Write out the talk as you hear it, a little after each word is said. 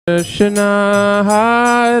Krishna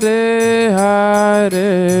Hare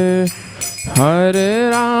Hare Hare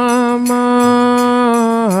Rama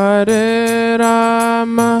Hare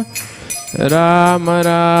Rama Rama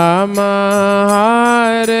Rama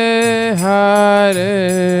Hare Hare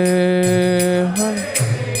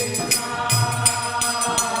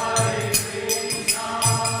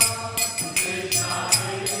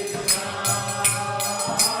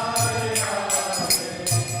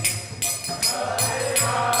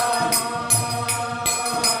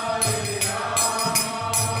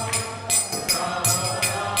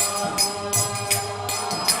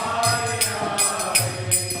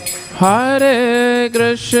Hare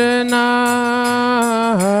Krishna,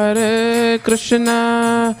 Hare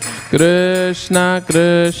Krishna, Krishna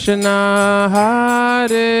Krishna,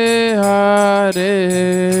 Hare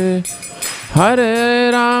Hare,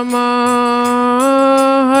 Hare Rama,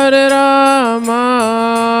 Hare Rama,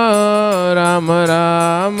 Rama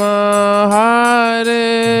Rama,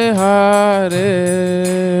 Hare Hare.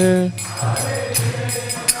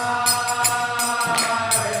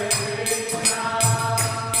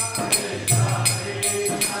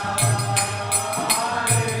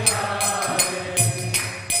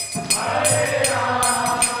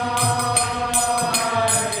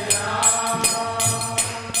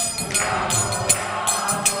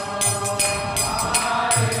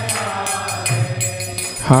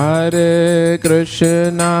 Hare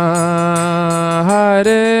Krishna,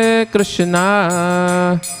 Hare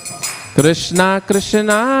Krishna, Krishna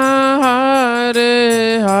Krishna,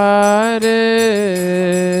 Hare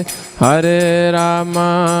Hare, Hare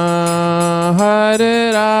Rama,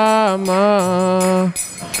 Hare Rama,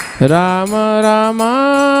 Rama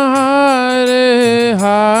Rama, Hare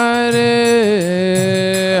Hare,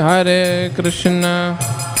 Hare Krishna.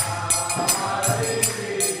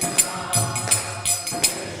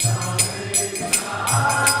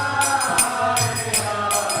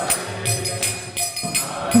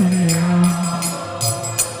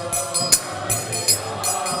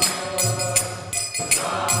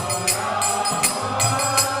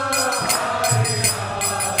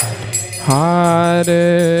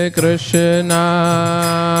 Hare Krishna,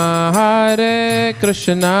 Hare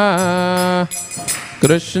Krishna,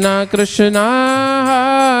 Krishna Krishna,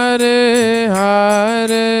 Hare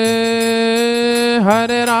Hare,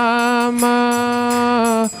 Hare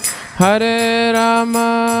Rama, Hare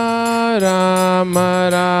Rama, Rama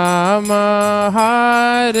Rama,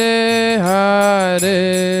 Hare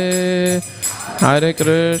Hare, Hare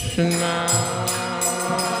Krishna.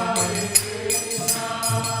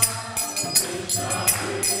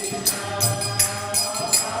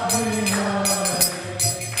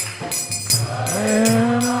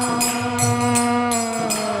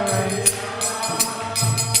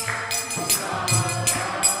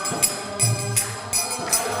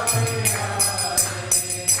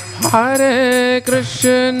 Hare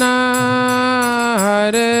Krishna,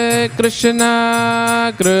 Hare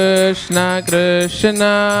Krishna, Krishna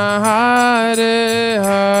Krishna, Hare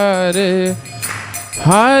Hare,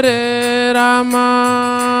 Hare Rama,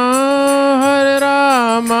 Hare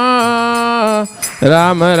Rama,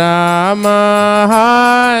 Rama Rama,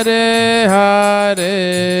 Hare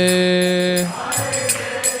Hare.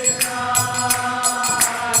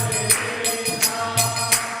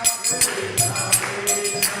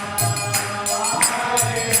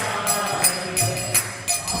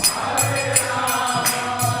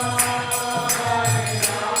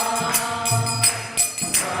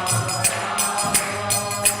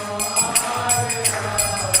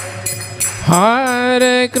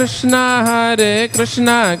 Hare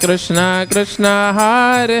Krishna, Krishna Krishna,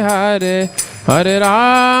 Hare Hare, Hare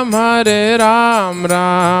Ram, Ram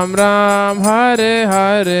Ram, Hare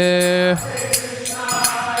Hare.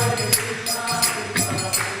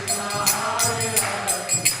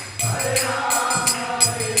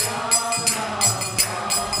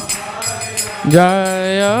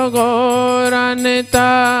 Jaya Gauranitai,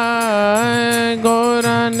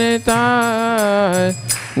 Gauranitai,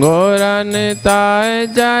 Gauranitai,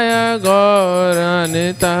 Jaya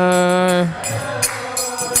Gauranitai.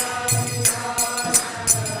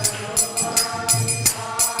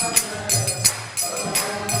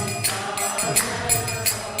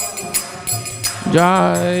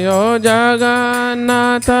 Jaya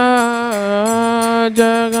Jagannatha,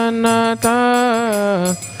 Jagannatha,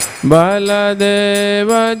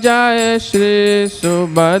 Baladeva, Jaya Shri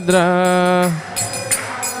Subhadra.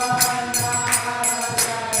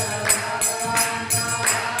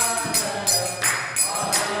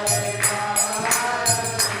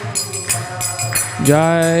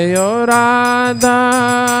 जयो राधा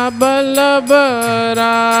बल्लभ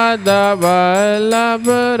राधा बल्लभ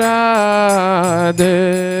राधे।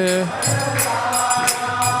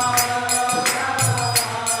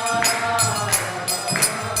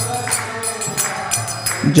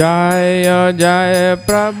 जय जय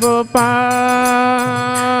प्रभुपाद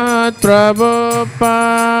प्रभुपाद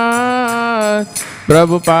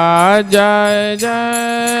प्रभुपाद जय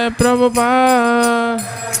जय प्रभुपाद।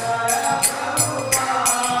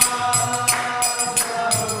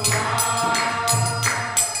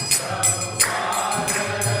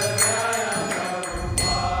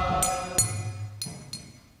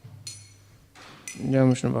 जय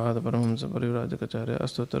विष्णुपाद परमहंस परिव्राजकाचार्य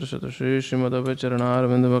अस्तोत्तर शत श्री श्रीमद्भगवत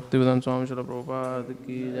चरणारविंद भक्ति वेदांत स्वामी श्रील प्रभुपाद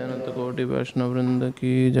की जय। अनंत कोटि वैष्णव वृंद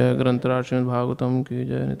की जय। ग्रंथराज श्रीमद् भागवतम की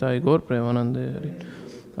जय। निताई गौर Premanand Hari.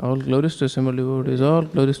 All glories to assembled devotees, all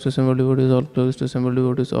glories to assembled devotees, all glories to assembled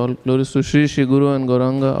devotees, all glories to Shri Shri Guru and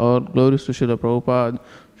Gauranga, all glories to Srila Prabhupada.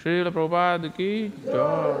 Srila Prabhupada ki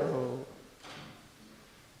jai.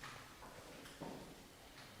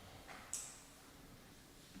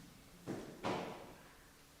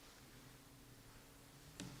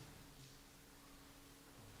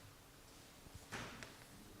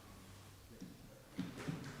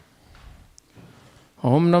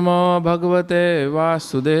 Om Namo Bhagavate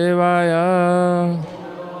Vasudevaya.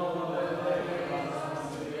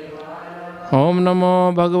 Om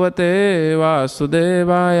Namo Bhagavate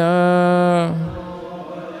Vasudevaya.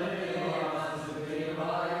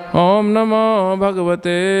 Om Namo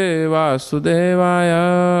Bhagavate Vasudevaya.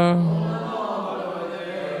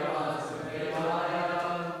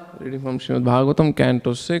 Reading from Srimad Bhagavatam,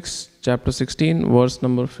 Canto 6, Chapter 16, verse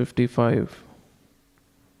number 55.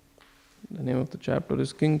 The name of the chapter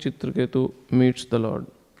is King Chitraketu Meets the Lord.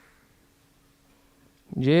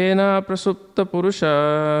 Jena prasupta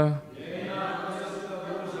purusha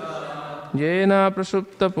Jena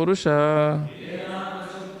prasupta purusha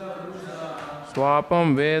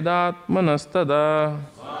Swapam vedatmanastada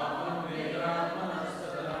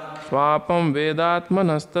Swapam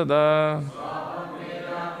vedatmanastada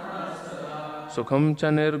Sukham cha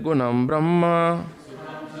nirgunam brahma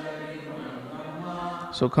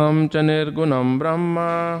Sukham cha nirgunam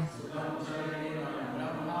brahma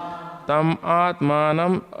Tam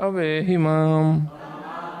atmanam avehimam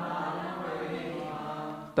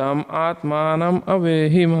Tam atmanam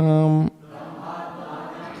avehimam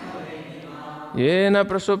Yena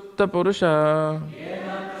prasupta purusha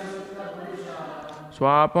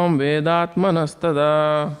Swapam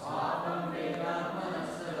vedatmanastada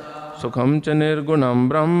Sukham cha nirgunam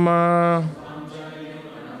brahma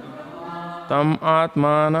Tam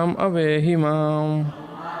atmanam avehimam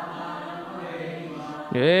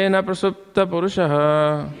Yena prasupta purusha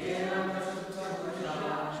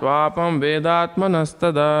Swapam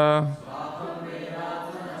vedatmanastada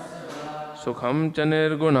Sukham cha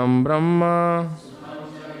nirgunam brahma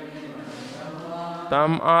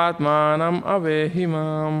Tam atmanam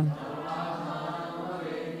avehimam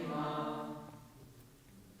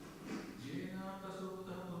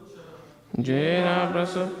Jena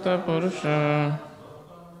prasupta purusha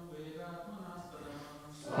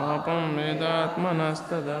Swapam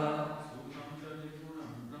vedatmanastada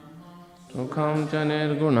Sukham cha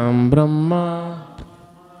nirgunam brahma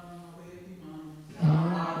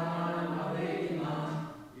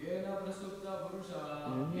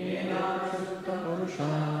Jena prasupta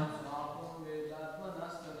purusha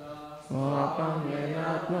Swapam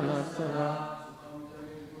vedatmanastada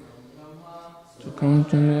Sukham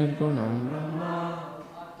cha nirgunam brahma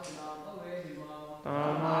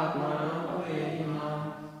Tam atmanam avehimam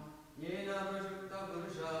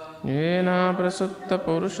Yena prasupta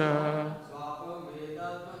purusha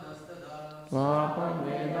Swapam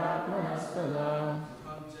vedatmanastada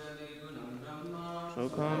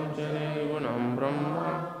Sukham cha nirgunam brahma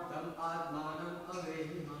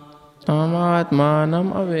Tam atmanam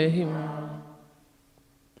avehimam.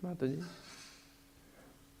 Mataji.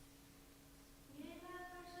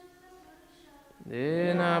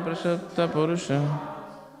 Yena prasupta purusha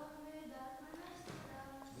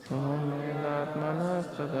Swapam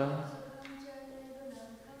vedatmanastada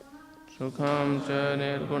Sukham cha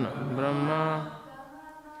nirgunam brahma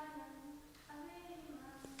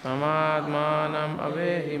Tamatmanam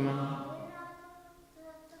avehimam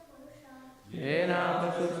Yena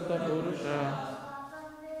prasupta purusha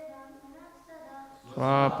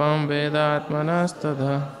Swapam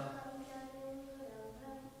vedatmanastada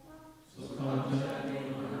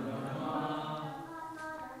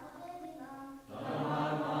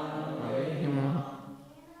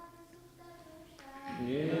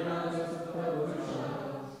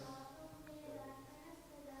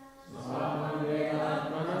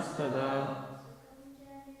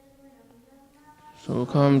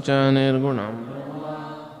Sukham cha nirgunam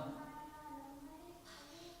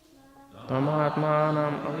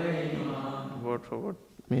tamatmanam avayhi. Word for word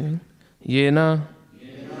meaning. Yena,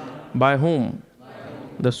 by whom?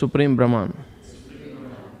 The Supreme Brahman.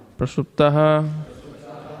 Prasuptaha,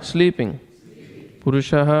 sleeping.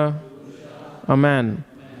 Purushaha, a man.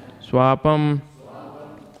 Swapam,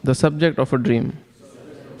 the subject of a dream.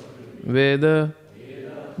 Veda,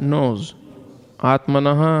 knows.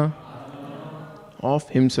 Atmanaha, of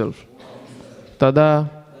himself. Tada,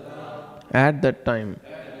 at that time.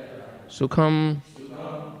 Sukham,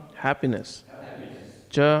 happiness.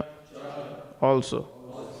 Cha, also.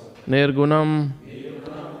 Nirgunam,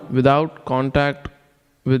 without contact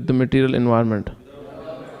with the material environment.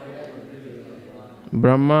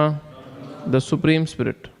 Brahma, the Supreme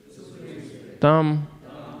Spirit. Tam,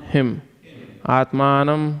 him.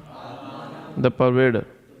 Atmanam, the pervader.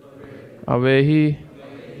 Avehi,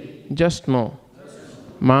 just know.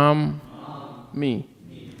 Mam, me.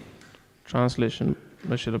 Translation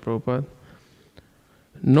by Srila Prabhupada.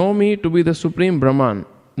 Know me to be the Supreme Brahman,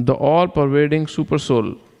 the all-pervading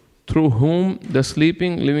Supersoul, through whom the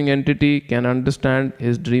sleeping living entity can understand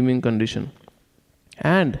his dreaming condition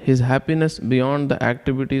and his happiness beyond the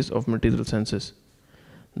activities of material senses.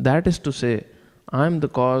 That is to say, I am the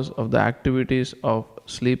cause of the activities of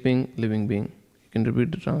sleeping living being. You can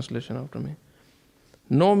repeat the translation after me.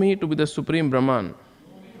 Know me to be the Supreme Brahman.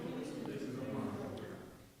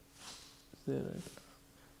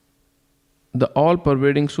 The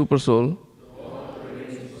all-pervading Supersoul,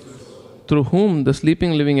 through whom the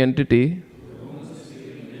sleeping living entity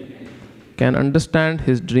can understand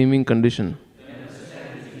his dreaming condition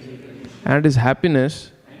and his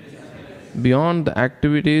happiness beyond the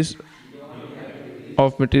activities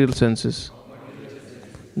of material senses.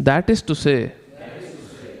 That is to say,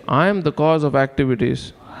 I am the cause of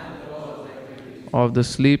activities of the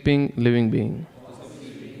sleeping living being.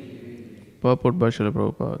 Purport by Srila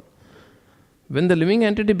Prabhupada. When the living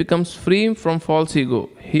entity becomes free from false ego,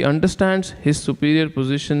 he understands his superior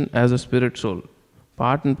position as a spirit soul,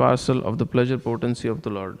 part and parcel of the pleasure potency of the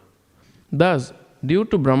Lord. Thus, due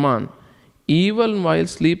to Brahman, even while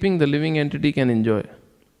sleeping the living entity can enjoy.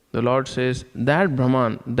 The Lord says, that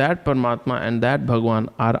Brahman, that Paramatma and that Bhagwan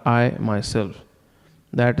are I myself.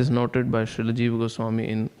 That is noted by Srila Jiva Goswami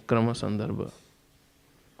in Krama Sandarbha.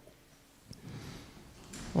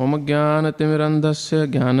 Om Jnanatimirandhasya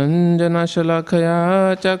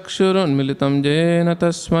Jnananjanashalakaya Chakshurunmilitam Jena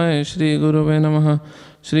Tasmai Shri Guruve Namaha.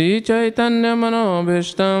 Shri Chaitanya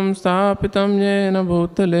Manobhishtam Sthapitam Jena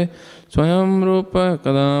Bhutale Swayam Rupa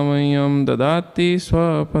Kadamayam Dadati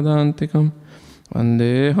Swapadantikam.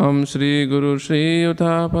 Vandeham Shri Guru Shri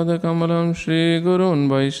Uthapadakamalam Shri Gurun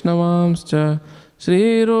Vaishnavamscha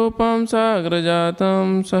Shri Rupam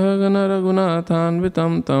Sagrajatam Sahagana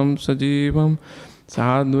Raghunathanvitam Tam Sajivam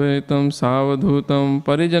Sadvaitam Savadhutam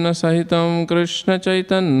Parijana Sahitam Krishna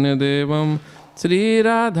Chaitanya Devam Sri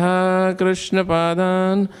Radha Krishna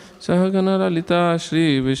Padan Sahagana Lalita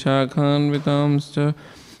Shri Vishakhanvitamscha.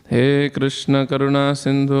 He Krishna Karuna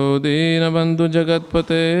Sindhu Deenabandhu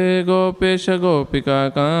Jagatpate Gopesha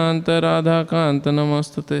Gopika Kanta Radha Kanta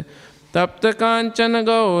Namastute Tapta Kanchana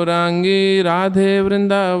Gaurangi Radhe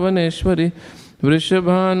Vrindavaneshwari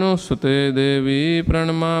Vrishabhanu Sute Devi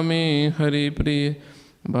Pranamami Hari Priye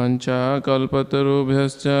Vancha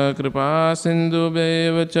Kalpatarubhyascha Kripa Sindhu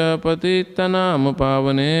Bevacha Patitanam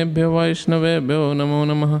Pavanebhyo Vaishnavebhyo Namo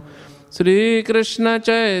Namaha. Shri Krishna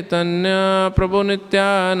Chaitanya Prabhu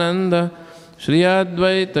Nityananda Shri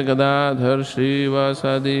Advaita Gadadhar Shri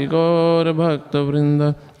Vasadi Gaur Bhakta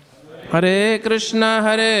Vrinda. Hare Krishna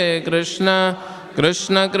Krishna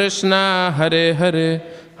Krishna Hare Hare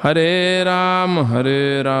Hare Ram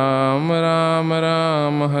Ram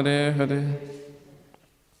Ram Hare Hare.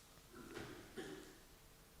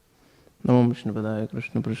 Namo Vishnu Padaya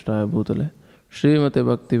Krishna Prishtaya Bhutale Srimate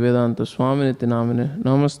Bhakti Vedanta Swamini Namine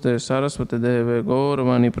Namaste Saraswati Deve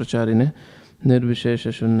Gauravani Pracharine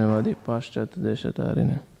Nirvishesha Shunyavadi Paschat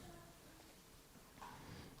Deshatarine.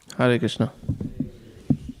 Hare Krishna.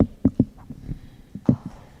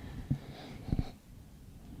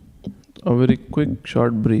 A very quick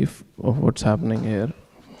short brief of what's happening here.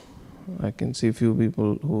 I can see few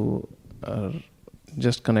people who are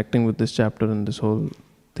just connecting with this chapter and this whole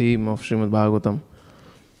theme of Srimad Bhagavatam.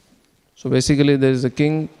 So basically there is a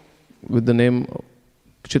king with the name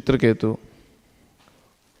Chitraketu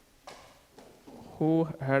who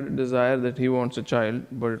had a desire that he wants a child,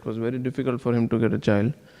 but it was very difficult for him to get a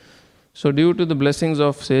child. So due to the blessings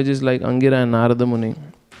of sages like Angira and Narada Muni,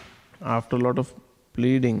 after a lot of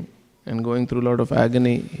pleading and going through a lot of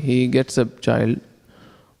agony, he gets a child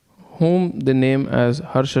whom they name as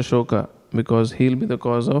Harsha Shoka, because he'll be the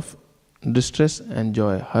cause of distress and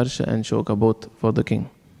joy, Harsha and Shoka both for the king.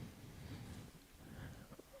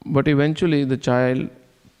 But eventually the child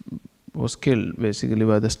was killed basically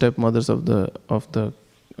by the stepmothers of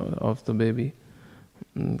the baby.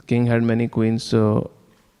 King had many queens, so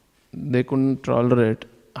they couldn't tolerate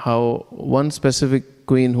how one specific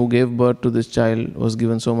queen who gave birth to this child was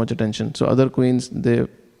given so much attention. So other queens,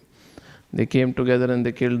 they came together and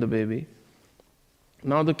they killed the baby.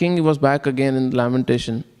 Now the king was back again in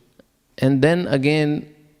lamentation. And then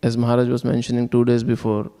again, as Maharaj was mentioning 2 days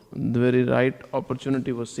before, the very right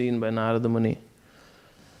opportunity was seen by Narada Muni,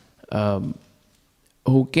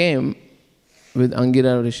 who came with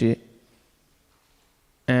Angira Rishi,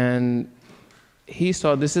 and he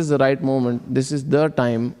saw this is the right moment, this is the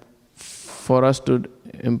time for us to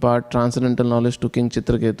impart transcendental knowledge to King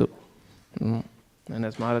Chitraketu. And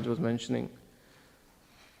as Maharaj was mentioning,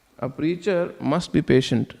 a preacher must be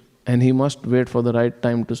patient and he must wait for the right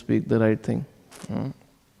time to speak the right thing.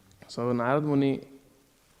 So Narada Muni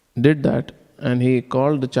did that, and he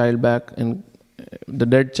called the child back, and the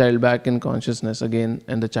dead child back in consciousness again,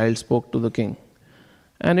 and the child spoke to the king.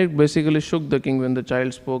 And it basically shook the king when the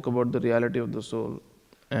child spoke about the reality of the soul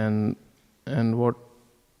and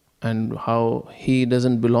how he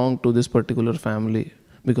doesn't belong to this particular family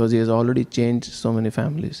because he has already changed so many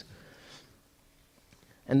families.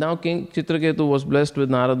 And now King Chitraketu was blessed with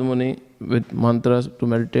Narada Muni with mantras to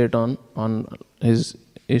meditate on his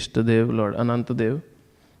Ishtadev, Lord Anantadev.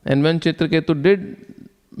 And when Chitraketu did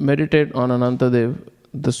meditate on Anantadev,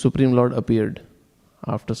 the Supreme Lord appeared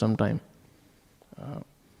after some time.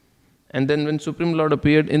 And then when Supreme Lord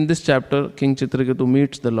appeared in this chapter, King Chitraketu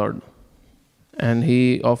meets the Lord. And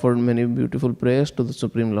he offered many beautiful prayers to the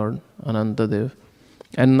Supreme Lord, Anantadev.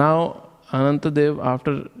 And now Anantadev,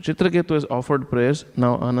 after Chitraketu has offered prayers,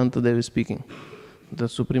 now Anantadev is speaking. The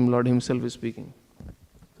Supreme Lord himself is speaking.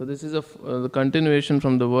 So this is the continuation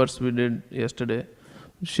from the verse we did yesterday,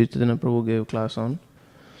 Shri Chaitanya Prabhu gave class on.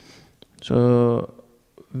 So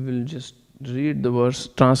we'll just read the verse,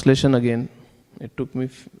 translation again. It took me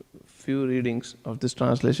few readings of this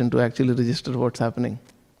translation to actually register what's happening.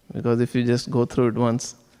 Because if you just go through it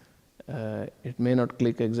once, it may not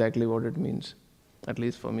click exactly what it means. At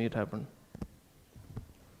least for me it happened.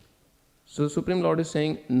 So the Supreme Lord is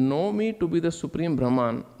saying, know me to be the Supreme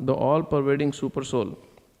Brahman, the all-pervading Super Soul,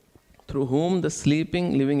 through whom the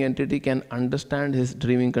sleeping living entity can understand his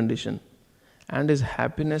dreaming condition and his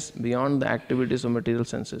happiness beyond the activities of material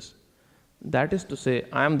senses. That is to say,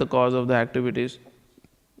 I am the cause of the activities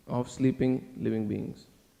of sleeping living beings.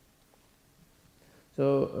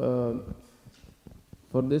 So,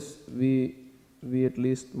 for this, we at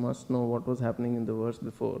least must know what was happening in the verse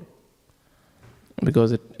before,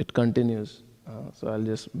 because it continues. So I'll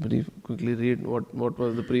just quickly read what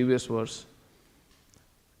was the previous verse.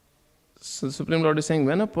 So the Supreme Lord is saying,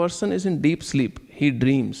 when a person is in deep sleep, he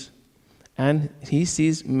dreams, and he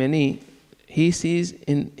sees in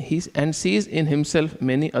himself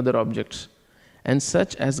many other objects, and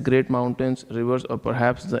such as great mountains, rivers, or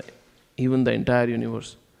perhaps even the entire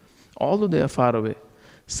universe, although they are far away.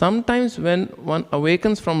 Sometimes when one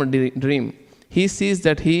awakens from a dream, he sees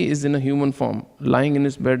that he is in a human form, lying in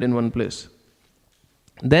his bed in one place.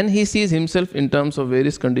 Then he sees himself in terms of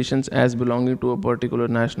various conditions as belonging to a particular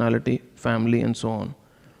nationality, family, and so on.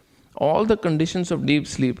 All the conditions of deep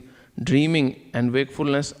sleep, dreaming, and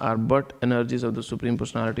wakefulness are but energies of the Supreme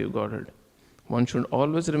Personality of Godhead. One should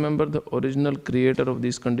always remember the original creator of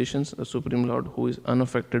these conditions, the Supreme Lord, who is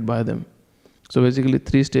unaffected by them. So basically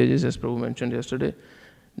 3 stages, as Prabhu mentioned yesterday.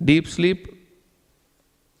 Deep sleep,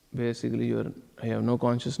 basically you have no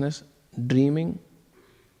consciousness. Dreaming,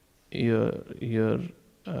 you're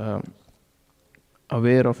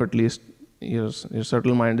aware of at least your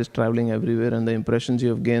subtle mind is traveling everywhere, and the impressions you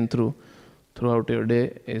have gained throughout your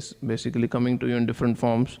day is basically coming to you in different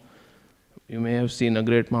forms. You may have seen a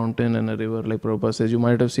great mountain and a river, like Prabhupada says. You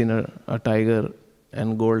might have seen a tiger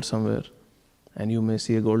and gold somewhere, and you may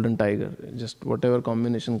see a golden tiger, just whatever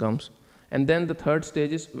combination comes. And then the 3rd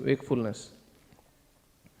stage is wakefulness.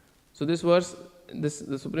 So this verse, the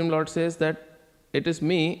Supreme Lord says that it is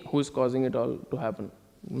me who is causing it all to happen.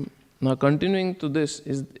 Now continuing to this,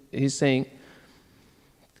 he's saying,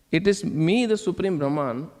 it is me, the Supreme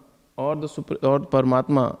Brahman, or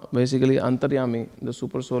Paramatma, basically Antaryami, the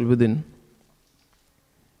Super Soul within,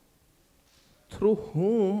 through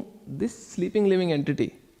whom this sleeping living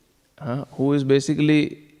entity, who is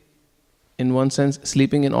basically in one sense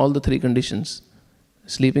sleeping in all the 3 conditions,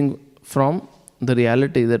 sleeping from the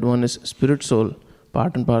reality that one is spirit soul,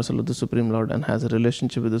 part and parcel of the Supreme Lord, and has a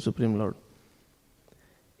relationship with the Supreme Lord.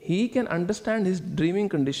 he can understand his dreaming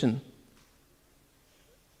condition.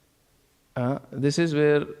 This is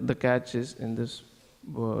where the catch is in this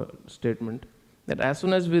statement. That as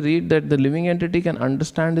soon as we read that the living entity can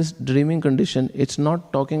understand his dreaming condition, it's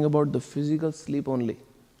not talking about the physical sleep only.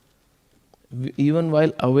 Even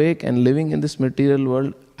while awake and living in this material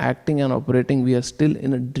world, acting and operating, we are still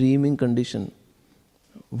in a dreaming condition.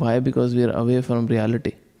 Why? Because we are away from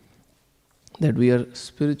reality. That we are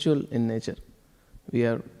spiritual in nature. We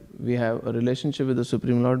have a relationship with the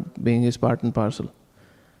Supreme Lord, being His part and parcel.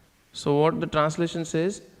 So what the translation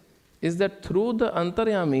says is that through the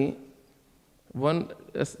Antaryami,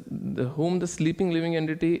 whom the sleeping living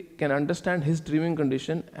entity can understand his dreaming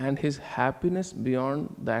condition and his happiness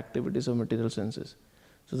beyond the activities of material senses.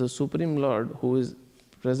 So the Supreme Lord, who is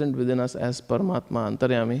present within us as Paramatma,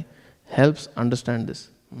 Antaryami, helps understand this.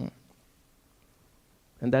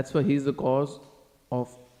 And that's why he is the cause of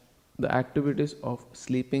the activities of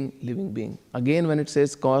sleeping living being. Again, when it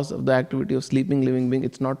says cause of the activity of sleeping living being,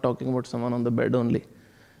 it's not talking about someone on the bed only.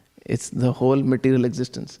 It's the whole material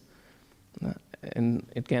existence. And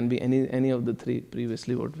it can be any of the three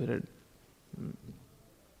previously what we read.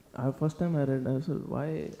 First time I read, I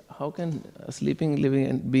said, how can a sleeping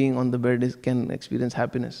living being on the bed can experience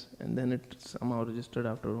happiness? And then it somehow registered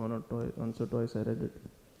after once or twice I read it.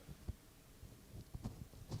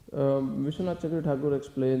 Vishwanath Chakravarti Thakur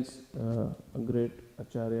explains a great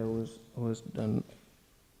acharya who has done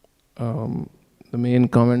the main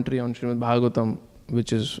commentary on Srimad Bhagavatam,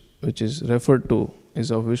 which is referred to,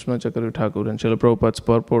 is of Vishwanath Chakravarti Thakur, and Srila Prabhupada's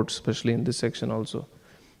purports, especially in this section also,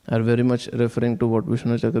 are very much referring to what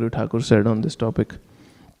Vishwanath Chakravarti Thakur said on this topic.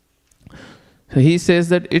 So he says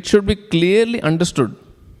that it should be clearly understood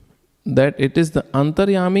that it is the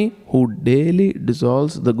Antaryami who daily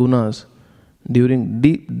dissolves the gunas during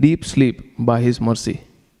deep sleep by his mercy.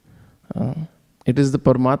 It is the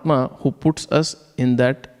Paramatma who puts us in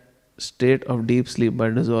that state of deep sleep by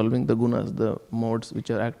dissolving the gunas, the modes which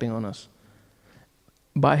are acting on us,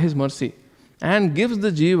 by his mercy, and gives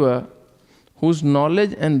the jiva, whose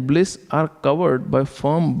knowledge and bliss are covered by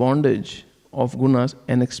firm bondage of gunas,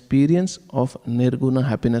 an experience of nirguna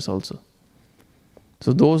happiness also.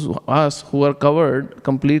 So those us who are covered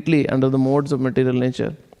completely under the modes of material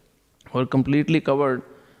nature, who are completely covered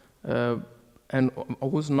and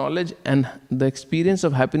whose knowledge and the experience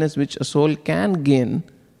of happiness which a soul can gain,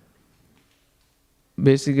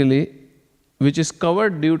 basically, which is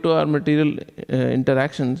covered due to our material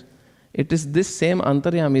interactions, it is this same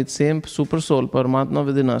Antaryami, same super soul, Paramatma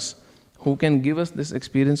within us, who can give us this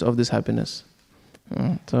experience of this happiness.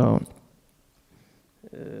 And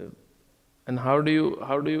how do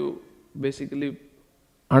you basically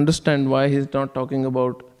understand why he is not talking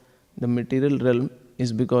about the material realm?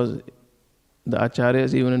 Is because the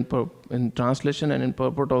acharyas, even in translation and in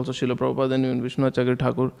purport also, Srila Prabhupada and even Vishwanath Chakravarti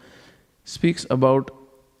Thakur speaks about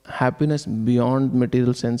happiness beyond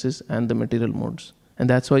material senses and the material modes. And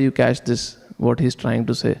that's why you catch this, what he's trying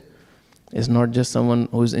to say. It's not just someone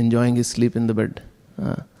who is enjoying his sleep in the bed.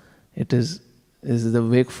 It is the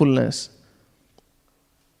wakefulness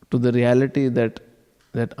to the reality that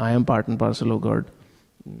I am part and parcel of God.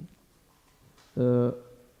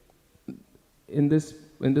 In this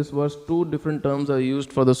verse, two different terms are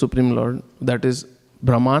used for the Supreme Lord, that is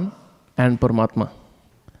Brahman and Paramatma.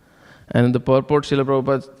 And in the purport, Srila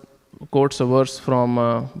Prabhupada quotes a verse from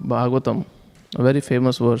Bhagavatam, a very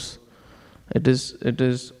famous verse. It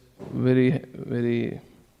is very, very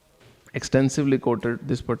extensively quoted,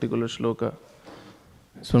 this particular shloka.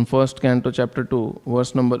 It's from 1st Canto, chapter 2,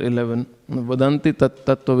 verse number 11. Vadanti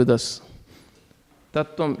tattvavidas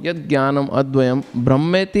tattvam yad jnanam advayam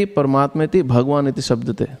brahmeti paramatmeti bhagwan iti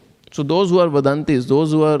sabdate. So those who are Vedantis,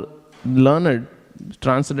 those who are learned,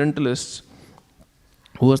 transcendentalists,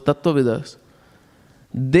 who are tattvavidas,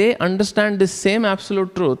 they understand this same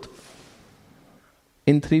absolute truth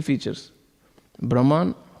in three features: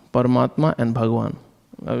 Brahman, Paramatma and Bhagwan.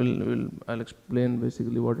 I'll explain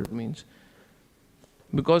basically what it means.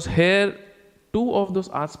 Because here, two of those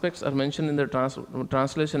aspects are mentioned in the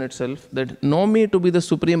translation itself, that know me to be the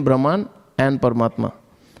Supreme Brahman and Paramatma.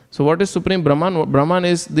 So what is Supreme Brahman? Brahman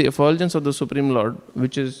is the effulgence of the Supreme Lord,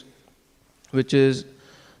 which is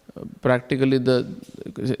practically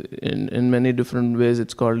in many different ways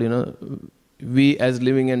it's called, we as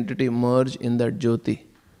living entity merge in that Jyoti,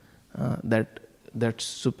 that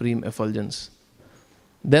supreme effulgence.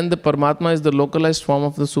 Then the Paramatma is the localized form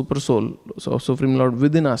of the super soul, so Supreme Lord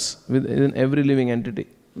within us, within every living entity.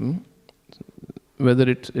 Whether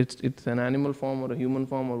it's an animal form or a human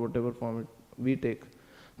form or whatever form we take,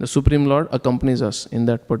 the Supreme Lord accompanies us in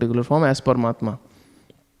that particular form as Paramatma,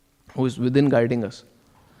 who is within guiding us.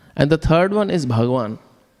 And the third one is Bhagavan,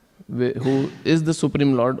 who is the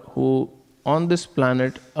Supreme Lord, who on this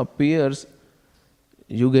planet appears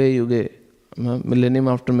yuge yuge, millennium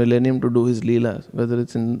after millennium, to do his leela, whether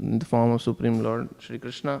it's in the form of Supreme Lord Shri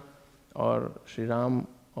Krishna or Shri Ram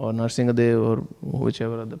or Narsingadev or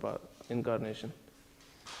whichever other incarnation.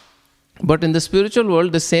 But in the spiritual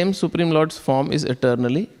world, the same Supreme Lord's form is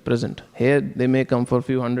eternally present. Here they may come for a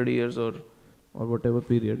few hundred years or whatever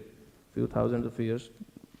period, few thousands of years.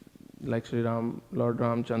 Like Sri Ram, Lord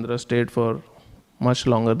Ramchandra stayed for much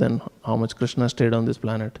longer than how much Krishna stayed on this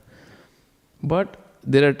planet. But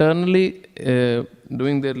they're eternally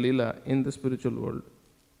doing their leela in the spiritual world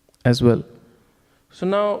as well. So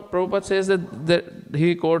now Prabhupada says that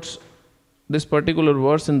he quotes this particular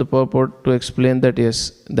verse in the purport to explain that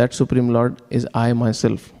yes, that Supreme Lord is I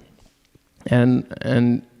myself. And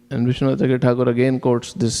Vishwanath Chakravarti Thakur again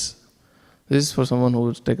quotes this. This is for someone who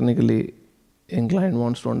is technically inclined,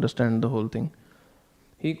 wants to understand the whole thing.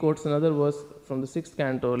 He quotes another verse from the 6th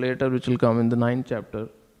canto later, which will come in the 9th chapter,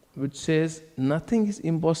 which says, nothing is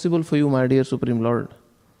impossible for you, my dear Supreme Lord.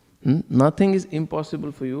 Nothing is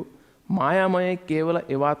impossible for you. Maya maya kevala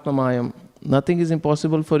evatma mayam. Nothing is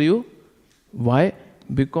impossible for you. Why?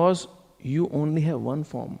 Because you only have one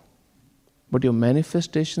form, but your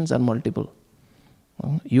manifestations are multiple.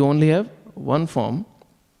 You only have one form,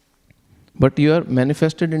 but you are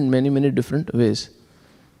manifested in many, many different ways.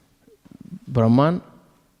 Brahman,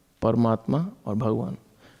 Paramatma or Bhagavan.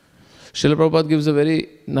 Srila Prabhupada gives a very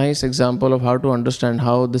nice example of how to understand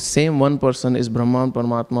how the same one person is Brahman,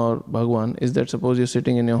 Paramatma or Bhagavan. Is that suppose you're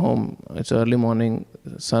sitting in your home, it's early morning,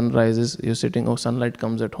 sun rises, you're sitting, sunlight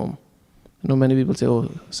comes at home. Many people say,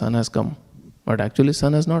 sun has come. But actually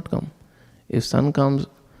sun has not come. If sun comes,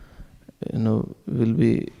 we'll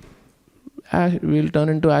turn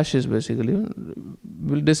into ashes basically,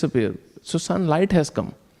 will disappear. So sunlight has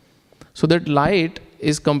come. So that light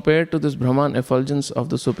is compared to this Brahman effulgence of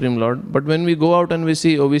the Supreme Lord. But when we go out and we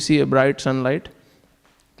see a bright sunlight,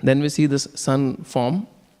 then we see this sun form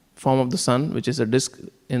of the sun, which is a disk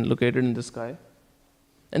located in the sky.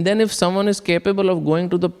 And then if someone is capable of going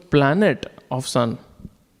to the planet of sun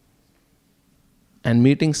and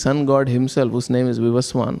meeting sun god himself, whose name is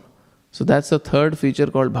Vivaswan, so that's the third feature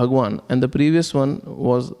called Bhagwan. And the previous one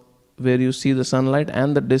was where you see the sunlight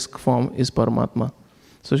and the disk form is Paramatma.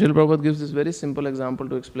 So Srila Prabhupada gives this very simple example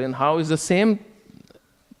to explain how is the same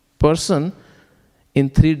person in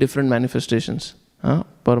three different manifestations.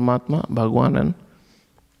 Paramatma, Bhagwan and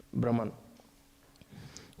Brahman.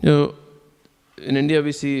 In India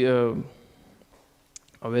we see a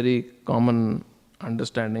very common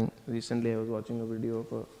understanding. Recently I was watching a video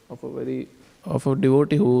of a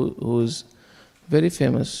devotee who is very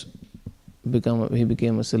famous. He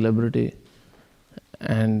became a celebrity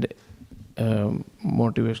and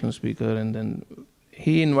motivational speaker, and then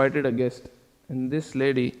he invited a guest. And this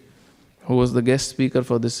lady, who was the guest speaker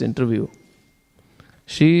for this interview,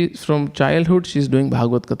 from childhood she's doing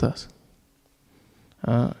Bhagavad Kathas.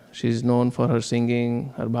 She's known for her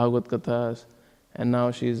singing, her Bhagavad Kathas, and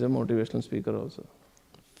now she's a motivational speaker also.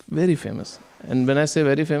 Very famous. And when I say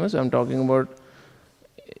very famous, I'm talking about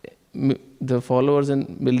the followers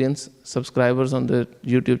in millions, subscribers on the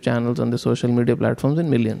YouTube channels, on the social media platforms in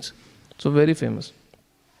millions. So very famous.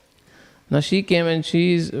 Now she came and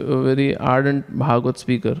she is a very ardent Bhagavad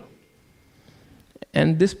speaker.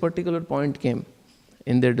 And this particular point came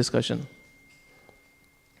in their discussion.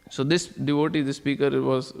 So this devotee, the speaker,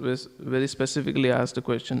 was very specifically asked a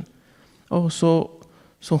question.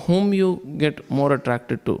 So whom you get more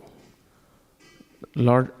attracted to?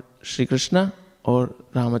 Lord Shri Krishna or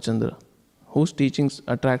Ramachandra? Whose teachings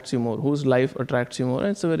attracts you more? Whose life attracts you more?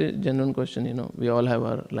 And it's a very genuine question, we all have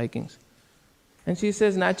our likings. And she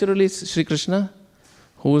says, naturally it's Shri Krishna,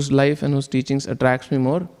 whose life and whose teachings attracts me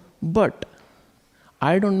more. But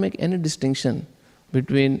I don't make any distinction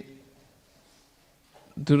between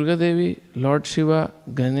Durga Devi, Lord Shiva,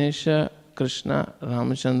 Ganesha, Krishna,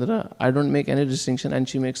 Ramachandra. I don't make any distinction, and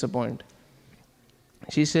she makes a point.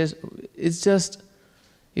 She says, it's just,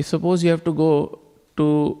 if suppose you have to go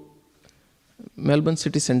to Melbourne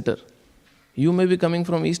city centre, you may be coming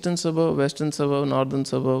from eastern suburb, western suburb, northern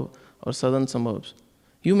suburb or southern suburbs.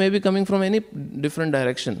 You may be coming from any different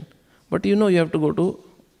direction, but you have to go to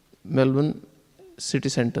Melbourne city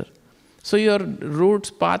centre. So your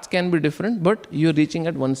routes, paths can be different, but you're reaching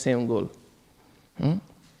at one same goal.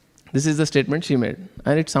 This is the statement she made.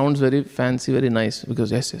 And it sounds very fancy, very nice,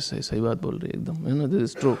 because yes, sahi baat bol rahi ekdam.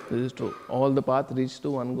 This is true. All the path reach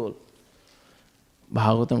to one goal.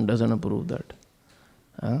 Bhagavatam doesn't approve that.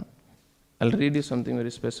 I'll read you something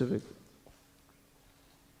very specific.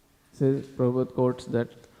 Says, Prabhupada quotes that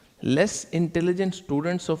less intelligent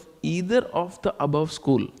students of either of the above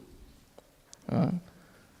school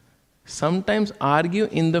sometimes argue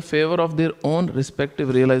in the favor of their own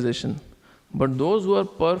respective realization. But those who are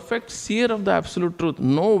perfect seer of the absolute truth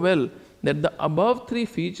know well that the above three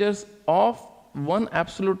features of one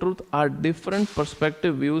absolute truth are different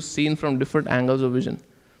perspective views seen from different angles of vision.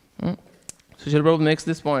 So Srila Prabhupada makes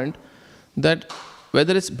this point that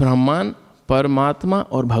whether it's Brahman, Paramatma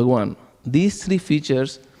or Bhagwan, these three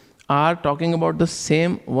features are talking about the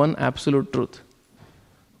same one absolute truth.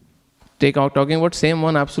 Talking about same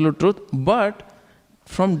one absolute truth, but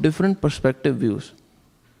from different perspective views.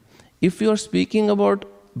 If you are speaking about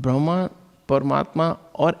Brahma, Paramatma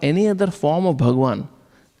or any other form of Bhagwan,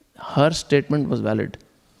 her statement was valid.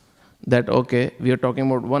 That okay, we are talking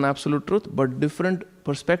about one absolute truth, but different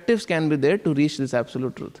perspectives can be there to reach this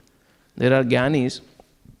absolute truth. There are Gyanis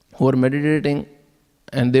who are meditating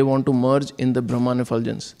and they want to merge in the Brahman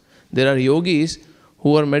effulgence. There are yogis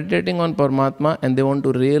who are meditating on Paramatma and they want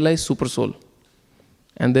to realize super soul.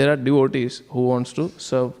 And there are devotees who wants to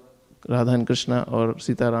serve Radha and Krishna or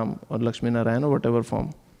Sitaram or Lakshmi Narayan or whatever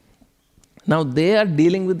form. Now they are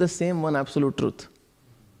dealing with the same one absolute truth.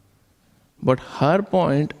 But her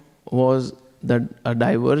point was that a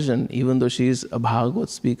diversion, even though she is a Bhagavad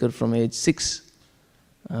speaker from age 6,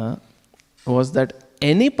 was that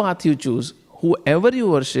any path you choose, whoever you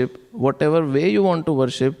worship, whatever way you want to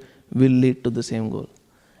worship, will lead to the same goal.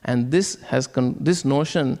 And this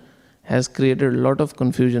notion has created a lot of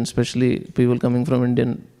confusion, especially people coming from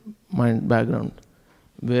Indian mind background,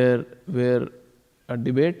 where a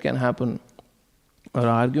debate can happen or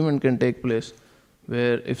argument can take place,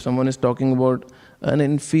 where if someone is talking about an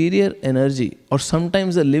inferior energy or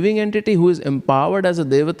sometimes a living entity who is empowered as a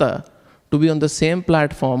devata to be on the same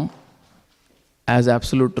platform as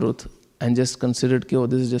absolute truth, and just considered that, oh,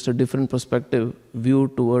 this is just a different perspective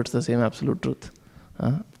viewed towards the same absolute truth.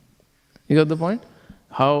 You got the point?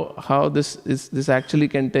 How this actually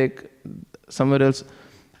can take somewhere else.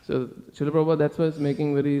 So Srila Prabhupada, that's why it's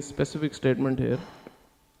making very specific statement here,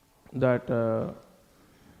 that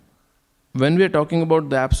when we are talking about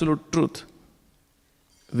the absolute truth,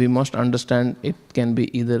 we must understand it can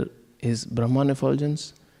be either his Brahman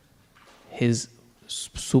effulgence, his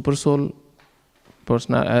super soul,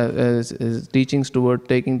 his teachings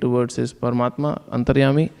taking towards his Paramatma,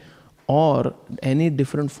 Antaryami, or any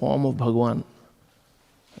different form of Bhagwan,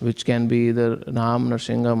 which can be either Ram,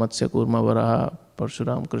 Narsingha, Matsya, Kurma, Varaha,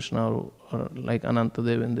 Parshuram, Krishna, or like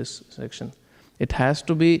Anantadev in this section. It has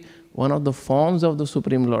to be one of the forms of the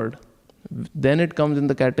Supreme Lord. Then it comes in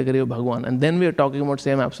the category of Bhagwan. And then we are talking about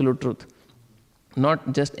same absolute truth.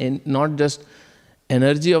 Not just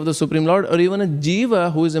energy of the Supreme Lord, or even a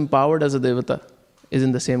Jiva who is empowered as a Devata is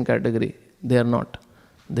in the same category. They are not.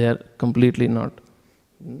 They are completely not.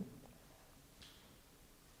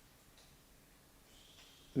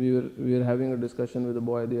 We were having a discussion with a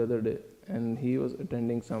boy the other day, and he was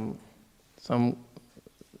attending some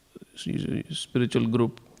spiritual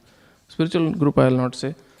group. Spiritual group I will not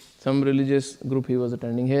say. Some religious group he was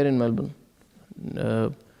attending here in Melbourne.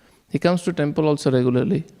 He comes to temple also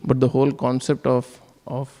regularly, but the whole concept of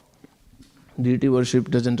deity worship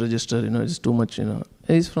doesn't register. It's too much.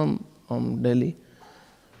 He's from Delhi,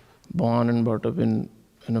 born and brought up in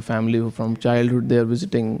a family who from childhood they are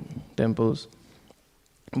visiting temples.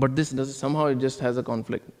 But this somehow it just has a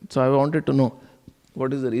conflict. So I wanted to know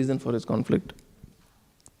what is the reason for his conflict.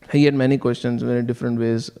 He had many questions, very different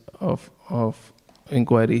ways of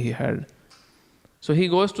inquiry he had. So he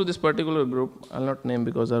goes to this particular group. I'll not name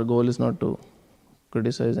because our goal is not to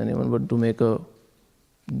criticize anyone, but to make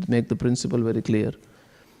the principle very clear.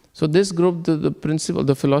 So this group, the principle,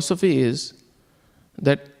 the philosophy is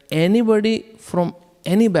that anybody from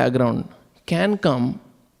any background can come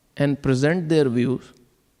and present their views,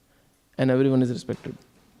 and everyone is respected.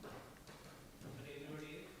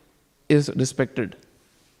 Is respected.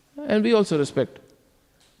 And we also respect.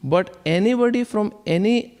 But anybody from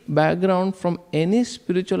any background, from any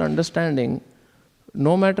spiritual understanding,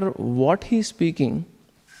 no matter what he is speaking,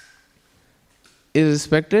 is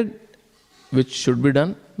respected, which should be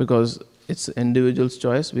done because it's individual's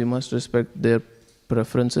choice. We must respect their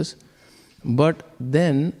preferences. But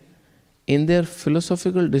then, in their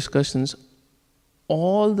philosophical discussions,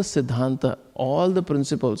 all the siddhanta, all the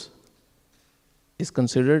principles is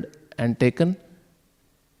considered and taken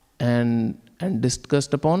and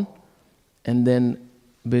discussed upon, and then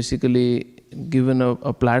basically given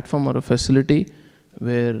a platform or a facility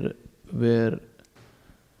where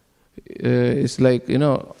it's like,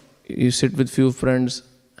 you sit with few friends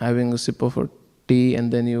having a sip of a tea,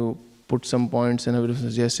 and then you put some points and everyone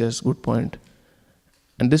says, yes, good point.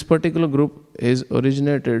 And this particular group is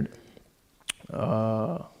originated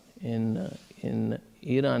in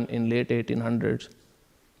Iran in late 1800s,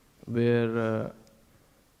 where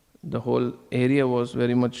the whole area was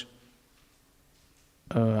very much,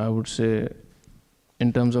 I would say,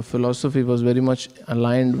 in terms of philosophy, was very much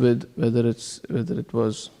aligned with whether it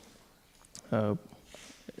was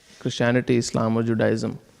Christianity, Islam, or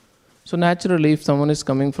Judaism. So naturally, if someone is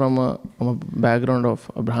coming from a background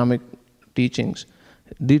of Abrahamic teachings,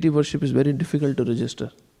 deity worship is very difficult to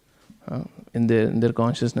register in their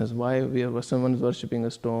consciousness. Why someone is worshipping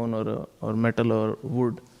a stone or metal or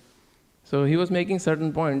wood? So he was making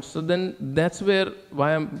certain points. So then that's why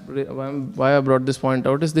I brought this point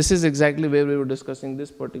out. This is exactly where we were discussing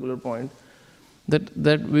this particular point.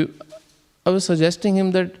 I was suggesting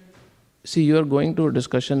him that, see, you are going to a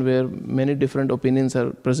discussion where many different opinions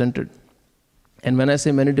are presented. And when I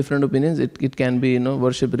say many different opinions, it can be,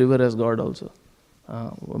 worship river as God also.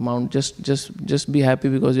 Just be happy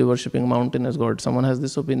because you're worshipping mountain as God. Someone has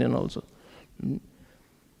this opinion also.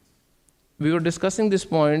 We were discussing this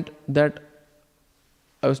point that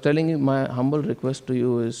I was telling you, my humble request to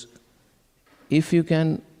you is, if you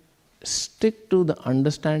can stick to the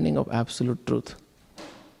understanding of absolute truth,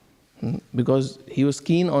 because he was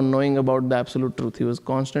keen on knowing about the absolute truth. He was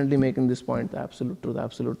constantly making this point, the absolute truth,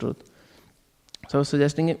 absolute truth. So I was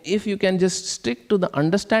suggesting him, if you can just stick to the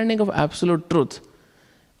understanding of absolute truth,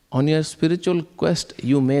 on your spiritual quest,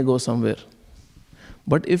 you may go somewhere.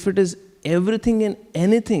 But if it is everything and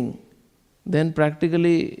anything, then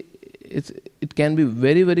practically it can be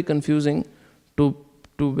very, very confusing to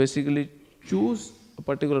basically choose a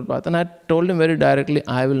particular path. And I told him very directly,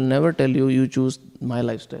 I will never tell you choose my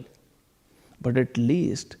lifestyle. But at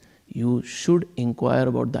least you should inquire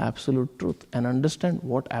about the absolute truth and understand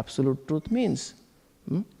what absolute truth means.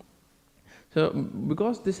 So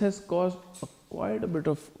because this has caused quite a bit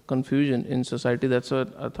of confusion in society, that's why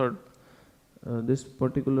I thought this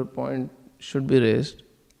particular point should be raised.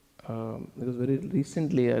 Because very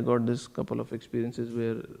recently I got this couple of experiences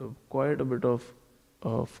where quite a bit of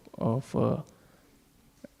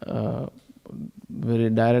very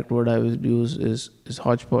direct word I would use is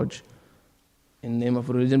hodgepodge in name of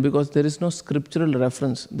religion, because there is no scriptural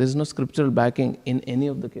reference, there is no scriptural backing in any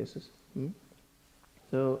of the cases.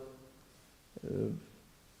 So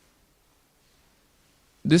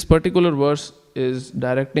this particular verse is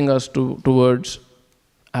directing us towards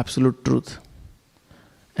absolute truth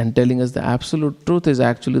and telling us the absolute truth is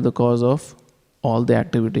actually the cause of all the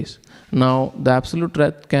activities. Now, the absolute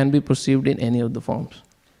truth can be perceived in any of the forms.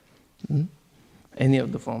 Any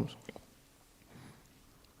of the forms.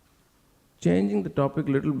 Changing the topic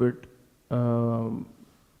a little bit,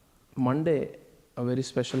 Monday, a very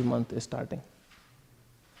special month is starting.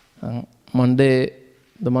 Monday,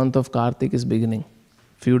 the month of Kartik is beginning.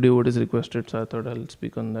 Few devotees requested, so I thought I'll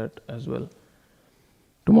speak on that as well.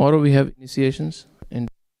 Tomorrow we have initiations.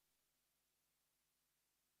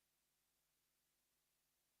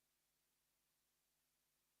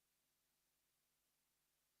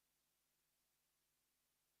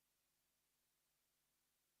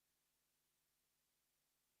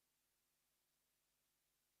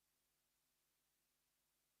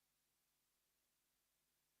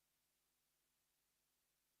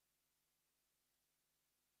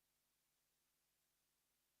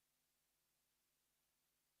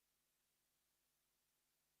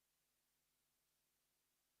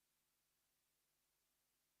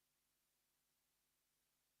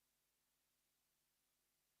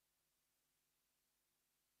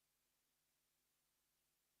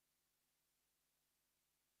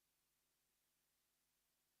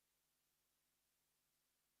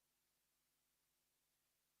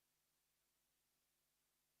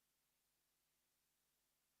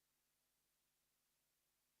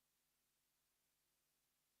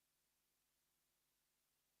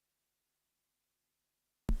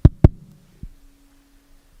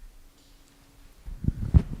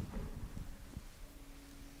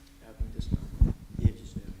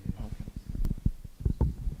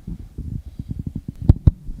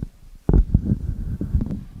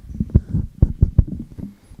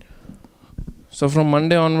 So from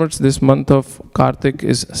Monday onwards, this month of Kartik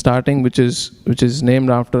is starting, which is named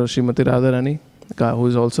after Srimati Radharani, who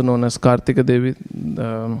is also known as Kartika Devi.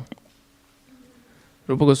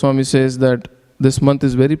 Rupa Goswami says that this month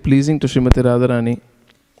is very pleasing to Srimati Radharani,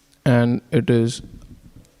 and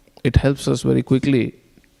it helps us very quickly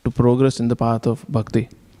to progress in the path of bhakti,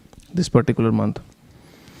 this particular month.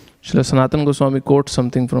 Srila Sanatana Goswami quotes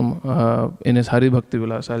something from in his Hari Bhakti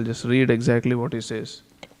Vilas. I'll just read exactly what he says.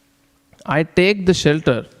 I take the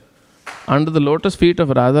shelter under the lotus feet of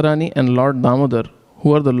Radharani and Lord Damodar,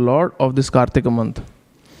 who are the Lord of this Kartika month.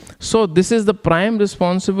 So this is the prime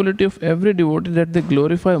responsibility of every devotee, that they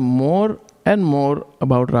glorify more and more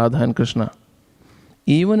about Radha and Krishna.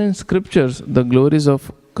 Even in scriptures, the glories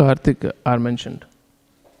of Kartika are mentioned.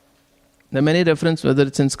 There are many references, whether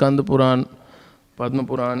it's in Skanda Puran, Padma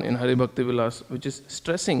Puran, in Hari Bhakti Vilas, which is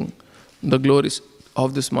stressing the glories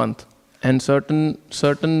of this month, and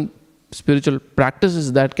certain spiritual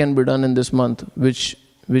practices that can be done in this month, which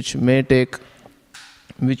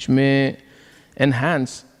may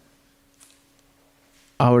enhance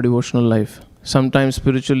our devotional life. Sometimes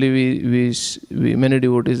spiritually, we many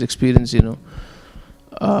devotees experience,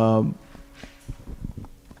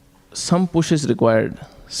 some push is required,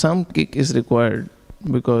 some kick is required,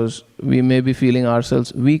 because we may be feeling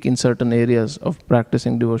ourselves weak in certain areas of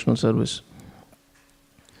practicing devotional service.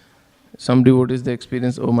 Some devotees, they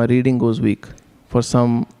experience, oh, my reading goes weak. For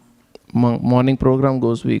some, morning program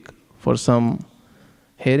goes weak. For some,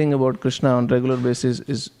 hearing about Krishna on regular basis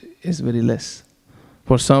is very less.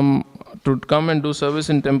 For some, to come and do service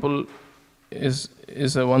in temple is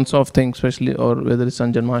a once-off thing, especially, or whether it's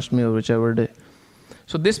on Janmashtami or whichever day.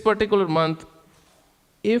 So this particular month,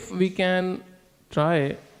 if we can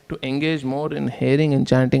try to engage more in hearing and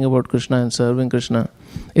chanting about Krishna and serving Krishna,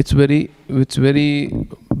 it's very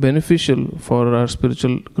beneficial for our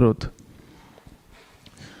spiritual growth.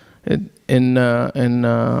 In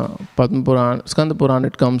Padma Puran, Skanda Puran,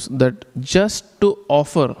 it comes that just to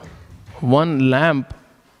offer one lamp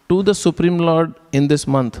to the Supreme Lord in this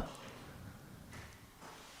month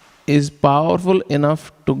is powerful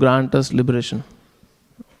enough to grant us liberation.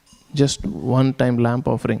 Just one time lamp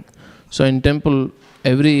offering. So in temple,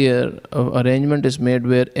 every year arrangement is made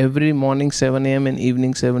where every morning 7 a.m. and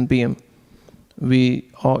evening 7 p.m. we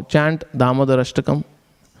chant Damodar Ashtakam,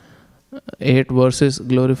 8 verses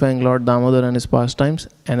glorifying Lord Damodar and his pastimes,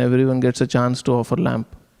 and everyone gets a chance to offer lamp.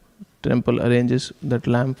 Temple arranges that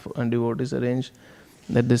lamp, and devotees arrange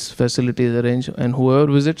that this facility is arranged, and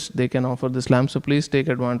whoever visits, they can offer this lamp. So please take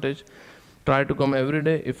advantage. Try to come every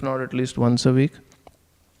day, if not at least once a week.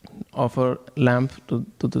 Offer lamp to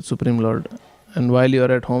the Supreme Lord. And while you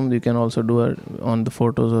are at home, you can also do it on the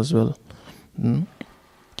photos as well.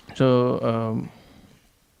 So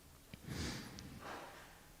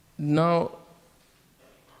now,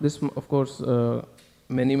 this, of course,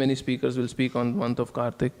 many speakers will speak on the month of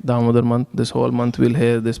Kartik, Damodar month. This whole month we'll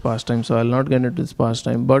hear this pastime, so I'll not get into this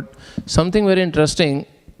pastime. But something very interesting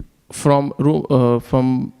from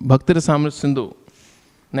Bhakti Rasamrita Sindhu,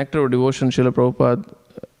 Nectar of Devotion, Srila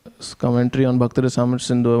Prabhupada's commentary on Bhakti Rasamrita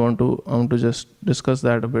Sindhu. I want to just discuss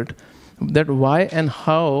that a bit. That why and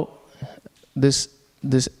how this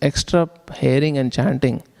extra hearing and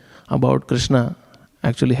chanting about Krishna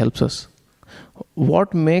actually helps us.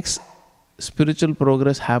 What makes spiritual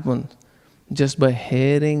progress happen just by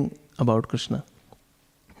hearing about Krishna?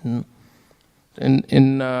 In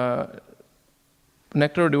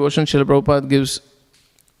Nectar of Devotion, Srila Prabhupada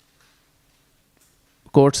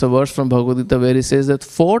quotes a verse from Bhagavad Gita where he says that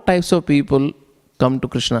 4 types of people come to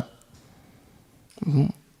Krishna.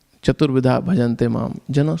 Chaturvidha bhajante mam,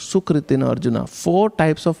 jana sukritina arjuna. 4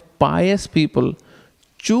 types of pious people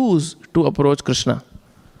choose to approach Krishna.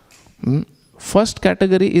 First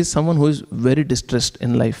category is someone who is very distressed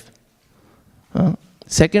in life.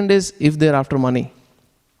 Second is if they are after money.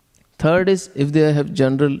 Third is if they have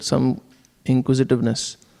some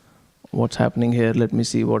inquisitiveness. What's happening here? Let me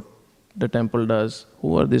see what the temple does.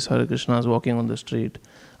 Who are these Hare Krishnas walking on the street?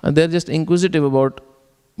 And they're just inquisitive about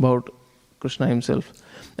Krishna himself.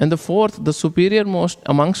 And the fourth, the superior most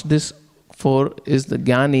amongst these 4 is the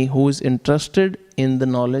Jnani, who is interested in the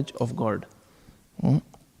knowledge of God.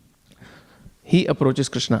 He approaches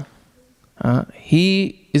Krishna.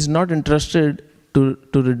 He is not interested to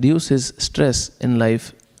reduce his stress in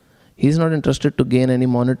life. He is not interested to gain any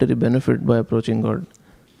monetary benefit by approaching God.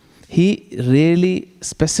 He really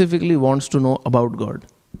specifically wants to know about God.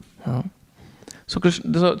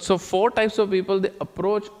 So 4 types of people, they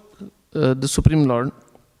approach the Supreme Lord,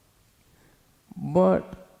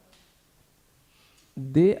 but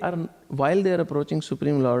while they are approaching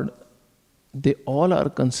Supreme Lord, they all are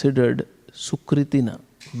considered Sukritina,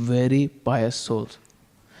 very pious souls.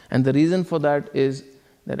 And the reason for that is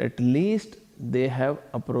that at least they have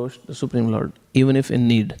approached the Supreme Lord, even if in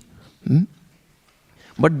need.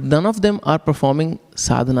 But none of them are performing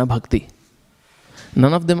sadhana bhakti.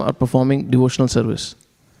 None of them are performing devotional service.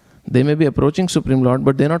 They may be approaching Supreme Lord,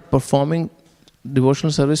 but they are not performing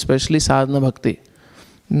devotional service, especially sadhana bhakti.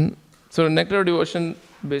 So Nectar of Devotion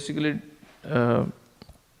basically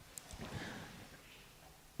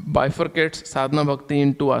bifurcates sadhana bhakti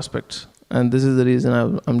in 2 aspects. and this is the reason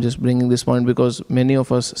I'm just bringing this point, because many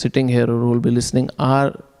of us sitting here or who will be listening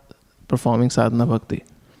are performing sadhana bhakti.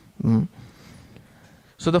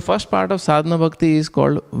 So the first part of sadhana bhakti is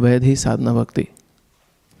called Vaidhi sadhana bhakti.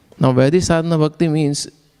 Now Vaidhi sadhana bhakti means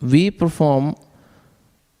we perform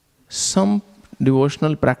some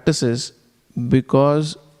devotional practices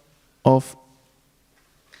because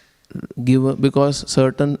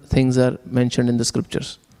certain things are mentioned in the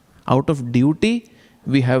scriptures. Out of duty,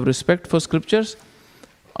 we have respect for scriptures.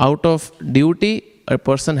 Out of duty, a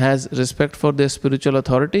person has respect for their spiritual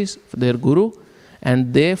authorities, for their guru,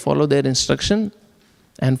 and they follow their instruction.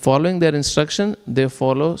 And following their instruction, they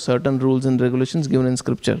follow certain rules and regulations given in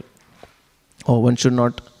scripture. Or one should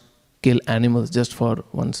not kill animals just for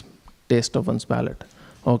one's taste of one's palate.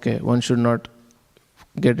 Okay, one should not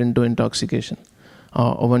get into intoxication.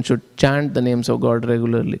 Or one should chant the names of God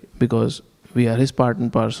regularly because we are His part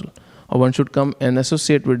and parcel. Or one should come and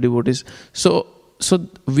associate with devotees. So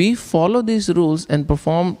we follow these rules and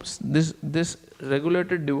perform this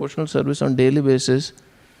regulated devotional service on daily basis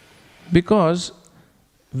because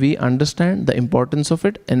we understand the importance of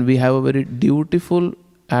it and we have a very dutiful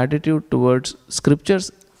attitude towards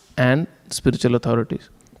scriptures and spiritual authorities.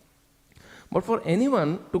 But for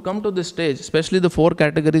anyone to come to this stage, especially the 4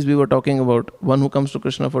 categories we were talking about, one who comes to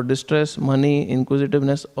Krishna for distress, money,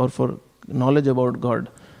 inquisitiveness, or for knowledge about God,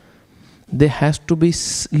 there has to be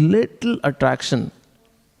little attraction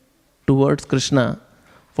towards Krishna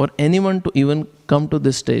for anyone to even come to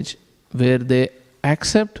this stage where they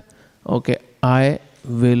accept, okay, I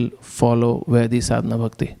will follow Vaidhi sadhana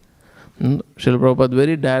bhakti. Srila Prabhupada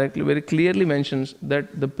very directly, very clearly mentions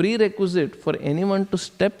that the prerequisite for anyone to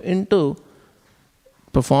step into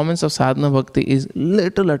performance of sadhana bhakti is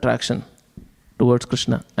little attraction towards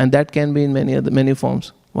Krishna, and that can be in many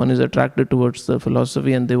forms. One is attracted towards the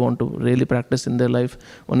philosophy and they want to really practice in their life.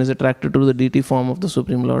 One is attracted to the deity form of the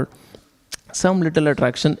Supreme Lord. Some little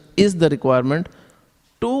attraction is the requirement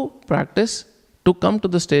to practice, to come to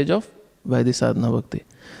the stage of Vaidhi sadhana bhakti.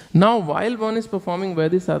 Now, while one is performing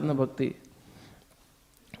Vaidhi sadhana bhakti,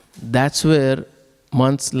 that's where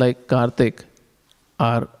months like Kartik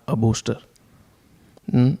are a booster.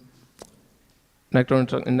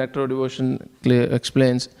 Nectar Devotion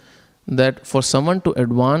explains that for someone to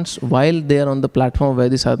advance while they are on the platform of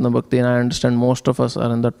Vaidhi sadhana bhakti, and I understand most of us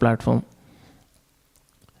are on that platform,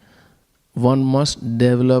 one must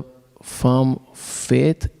develop firm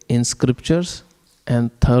faith in scriptures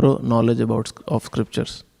and thorough knowledge of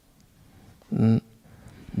scriptures.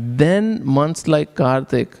 Then months like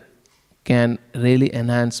Kartik can really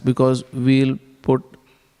enhance because we'll put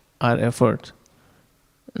our efforts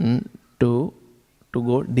to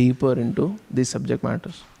go deeper into these subject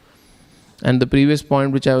matters. And the previous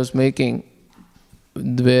point which I was making,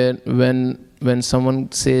 where when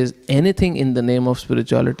someone says anything in the name of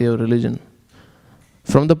spirituality or religion,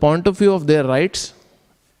 from the point of view of their rights,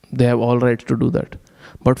 they have all rights to do that.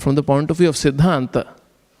 But from the point of view of Siddhanta,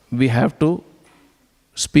 we have to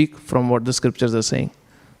speak from what the scriptures are saying.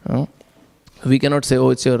 We cannot say, oh,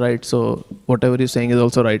 it's your right, so whatever you're saying is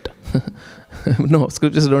also right. No,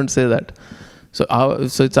 scriptures don't say that. So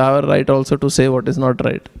it's our right also to say what is not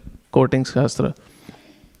right, quoting Shastra.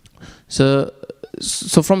 So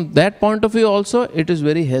from that point of view also, it is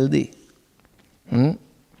very healthy.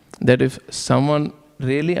 That if someone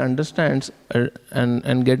really understands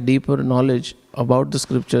and get deeper knowledge about the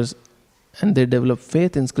scriptures and they develop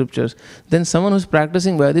faith in scriptures, then someone who's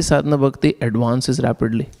practicing Vaidhi sadhana bhakti advances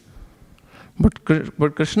rapidly.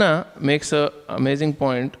 But Krishna makes an amazing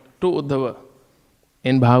point to Uddhava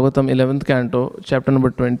in Bhagavatam 11th canto, chapter number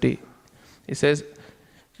 20. He says,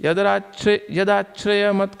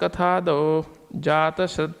 Yadachraya mat kathado jata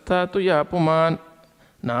shraddha tu yapuman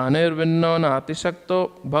nanirvinno nati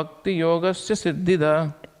shakto bhakti yogasya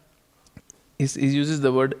siddhida. He uses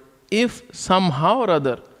the word, if somehow or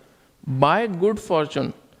other, by good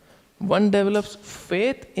fortune, one develops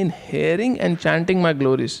faith in hearing and chanting my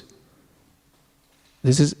glories.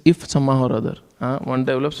 This is if somehow or other. One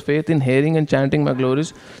develops faith in hearing and chanting my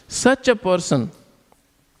glories. Such a person,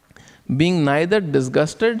 being neither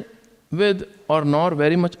disgusted with or nor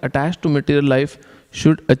very much attached to material life,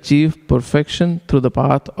 should achieve perfection through the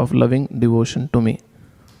path of loving devotion to me.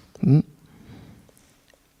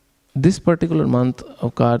 This particular month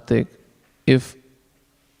of Kartik, if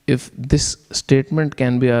this statement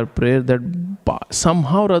can be our prayer, that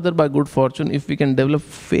somehow or other by good fortune, if we can develop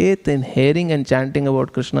faith in hearing and chanting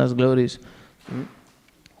about Krishna's glories,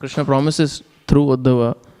 Krishna promises through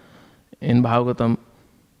Uddhava in Bhagavatam,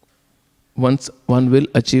 once one will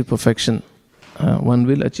achieve perfection. One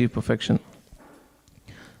will achieve perfection.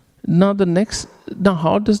 Now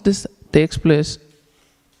how does this takes place,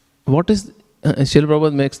 what is, Srila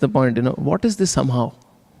Prabhupada makes the point, what is this somehow?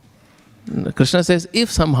 Krishna says,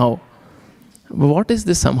 if somehow, what is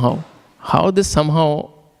this somehow? How this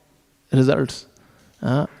somehow results?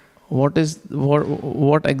 What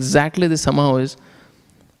exactly this somehow is?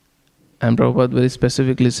 And Prabhupada very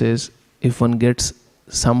specifically says, if one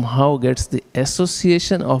somehow gets the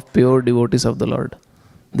association of pure devotees of the Lord.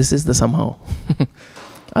 This is the somehow.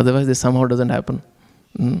 Otherwise, this somehow doesn't happen.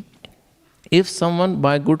 If someone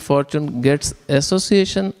by good fortune gets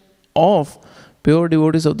association of pure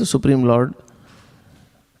devotees of the Supreme Lord,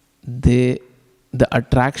 the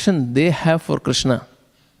attraction they have for Krishna,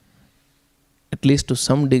 at least to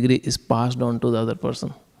some degree, is passed on to the other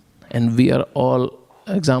person. And we are all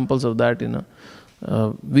examples of that.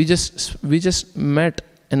 We just met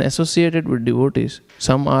and associated with devotees.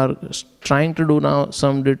 Some are trying to do now,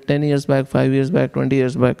 some did 10 years back, 5 years back, 20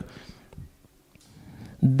 years back.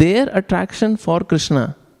 Their attraction for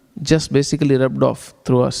Krishna just basically rubbed off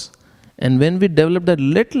through us. And when we developed that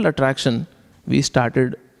little attraction, we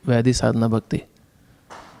started Vaidhi Sadhana Bhakti.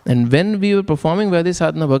 And when we were performing Vaidhi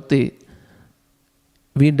Sadhana Bhakti,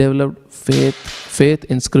 we developed faith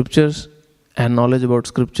in scriptures and knowledge about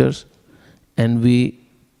scriptures, and we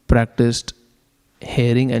practiced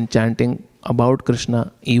hearing and chanting about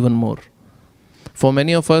Krishna even more. For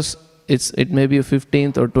many of us, it may be a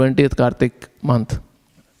 15th or 20th Kartik month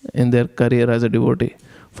in their career as a devotee.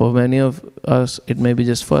 For many of us, it may be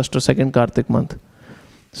just first or second Kartik month.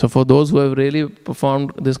 So for those who have really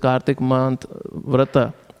performed this Kartik month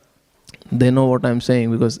Vrata, they know what I'm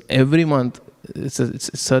saying, because every month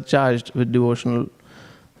it's surcharged with devotional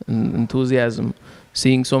enthusiasm.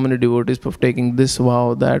 Seeing so many devotees taking this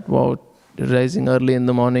vow, that vow, rising early in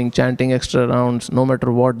the morning, chanting extra rounds, no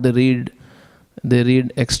matter what they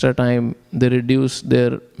read extra time, they reduce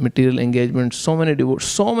their material engagement. So many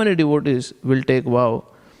devotees will take vow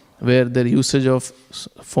where their usage of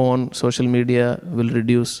phone, social media will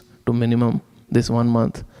reduce to minimum this 1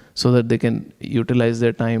 month, so that they can utilize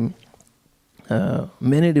their time.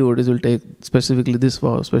 Many devotees will take specifically this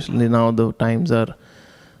vow, especially now the times are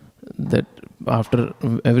that after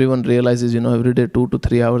everyone realizes, every day 2 to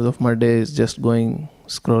 3 hours of my day is just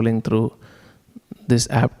scrolling through this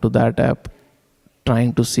app to that app,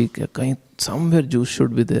 trying to seek somewhere juice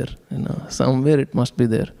should be there, somewhere it must be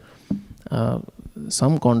there.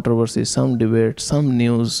 Some controversy, some debate, some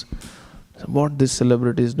news, what this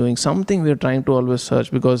celebrity is doing, something we are trying to always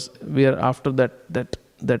search, because we are after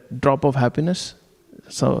that drop of happiness.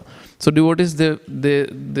 So devotees, they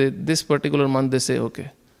this particular month they say,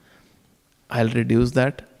 okay, I'll reduce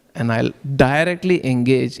that and I'll directly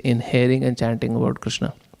engage in hearing and chanting about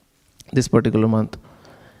Krishna this particular month.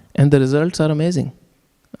 And the results are amazing.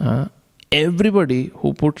 Everybody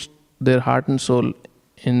who puts their heart and soul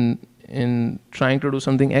in trying to do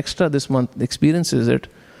something extra this month experiences it,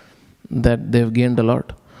 that they've gained a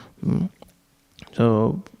lot.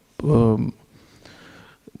 So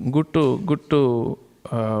good to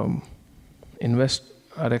invest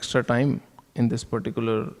our extra time in this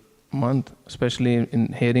particular month, especially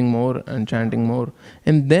in hearing more and chanting more.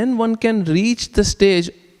 And then one can reach the stage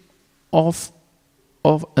of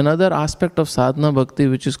another aspect of sadhana bhakti,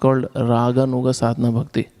 which is called raga nuga sadhana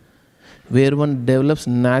bhakti, where one develops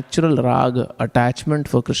natural raga, attachment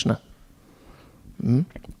for Krishna.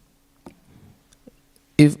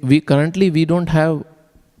 If we don't have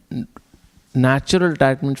natural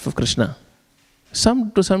attachment for Krishna.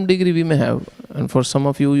 To some degree we may have, and for some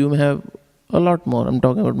of you may have a lot more. I'm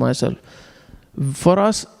talking about myself. For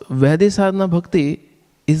us, Vaidhi Sadhana Bhakti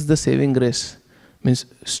is the saving grace. Means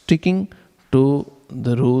sticking to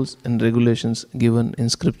the rules and regulations given in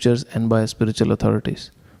scriptures and by spiritual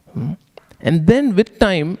authorities. And then with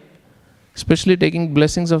time, especially taking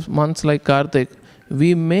blessings of months like Kartik,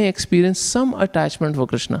 we may experience some attachment for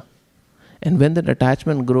Krishna. And when that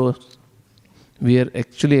attachment grows, we are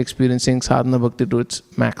actually experiencing sadhana bhakti to its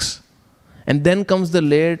max. And then comes the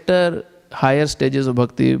later higher stages of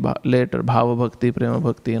bhakti, later bhava bhakti, prema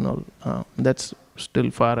bhakti and all. That's still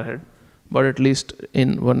far ahead. But at least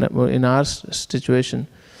in our situation,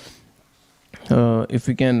 if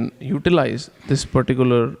we can utilize this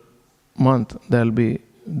particular month,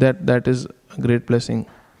 that is a great blessing.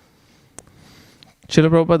 Srila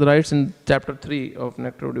Prabhupada writes in chapter 3 of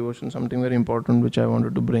Nectar of Devotion something very important which I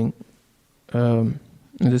wanted to bring.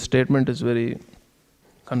 This statement is very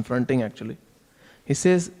confronting actually. He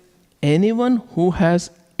says, anyone who has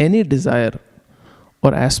any desire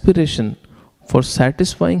or aspiration for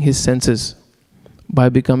satisfying his senses by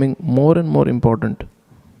becoming more and more important,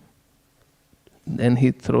 then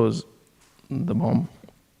he throws the bomb.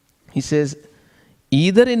 He says,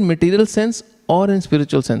 either in material sense or in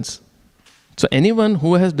spiritual sense. So anyone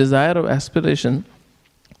who has desire or aspiration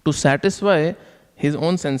to satisfy his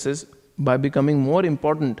own senses by becoming more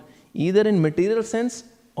important, either in material sense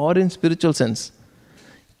or in spiritual sense,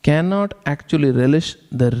 cannot actually relish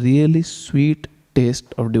the really sweet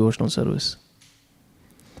taste of devotional service.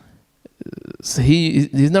 So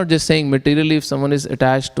he's not just saying materially if someone is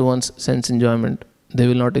attached to one's sense enjoyment, they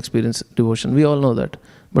will not experience devotion. We all know that.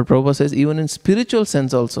 But Prabhupada says even in spiritual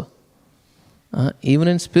sense also. Even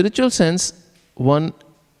in spiritual sense, one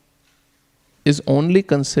is only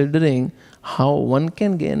considering how one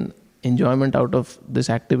can gain enjoyment out of this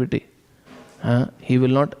activity. He will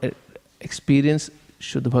not experience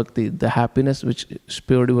Shuddha Bhakti, the happiness which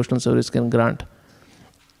pure devotional service can grant.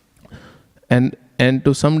 And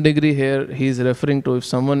to some degree here, he is referring to if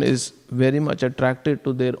someone is very much attracted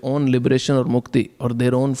to their own liberation or mukti, or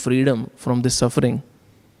their own freedom from this suffering,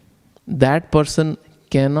 that person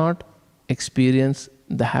cannot experience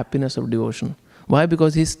the happiness of devotion. Why?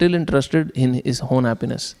 Because he is still interested in his own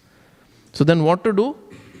happiness. So then what to do?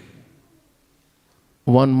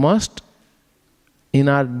 One must, in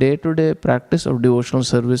our day-to-day practice of devotional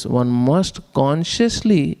service, one must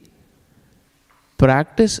consciously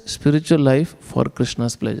practice spiritual life for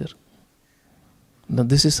Krishna's pleasure. Now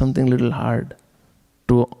this is something little hard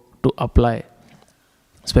to apply,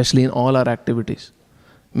 especially in all our activities.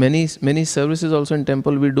 Many services also in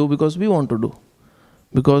temple we do because we want to do,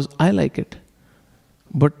 because I like it.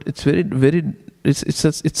 But it's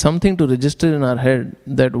it's something to register in our head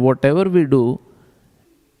that whatever we do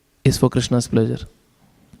is for Krishna's pleasure.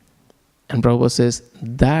 And Prabhupada says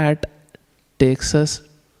that takes us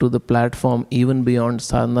to the platform even beyond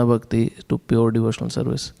sadhana bhakti to pure devotional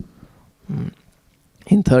service.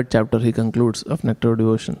 In 3rd chapter he concludes of Nectar of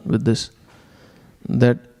Devotion with this,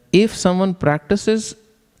 that if someone practices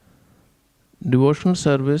devotional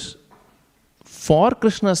service for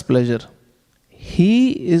Krishna's pleasure,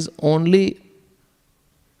 he is only,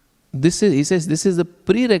 he says this is the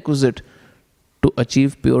prerequisite to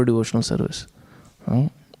achieve pure devotional service.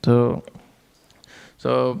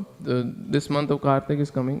 So this month of Kartik is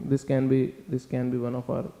coming. This can be one of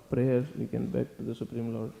our prayers. We can beg to the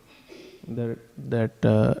Supreme Lord that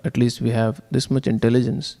at least we have this much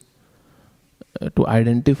intelligence to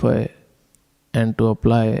identify and to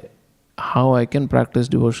apply how I can practice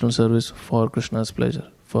devotional service for Krishna's pleasure,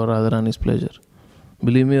 for Radharani's pleasure.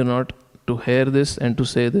 Believe me or not, to hear this and to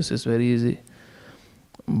say this is very easy,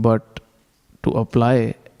 but to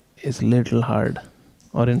apply is little hard,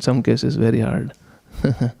 or in some cases very hard.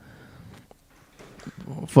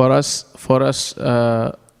 For us,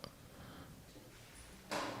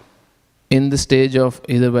 in the stage of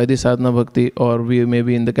either Vaidhi Sadhana Bhakti, or we may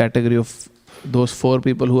be in the category of those 4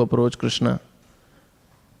 people who approach Krishna,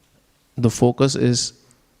 the focus is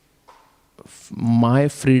my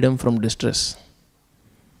freedom from distress.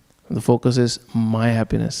 The focus is my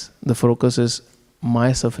happiness. The focus is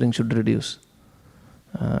my suffering should reduce.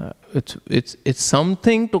 It's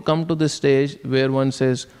something to come to this stage where one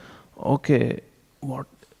says, okay,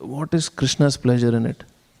 what is Krishna's pleasure in it?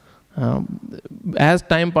 As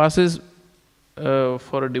time passes,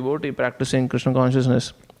 for a devotee practicing Krishna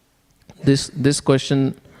consciousness, this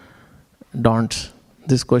question daunts.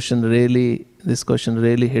 This question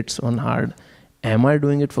really hits one hard. Am I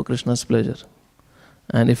doing it for Krishna's pleasure?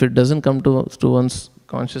 And if it doesn't come to one's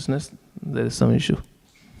consciousness, there is some issue.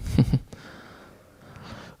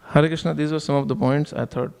 Hare Krishna, these were some of the points I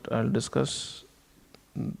thought I'll discuss.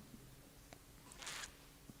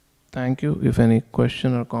 Thank you. If any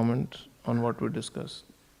question or comment on what we discussed,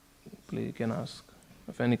 please you can ask.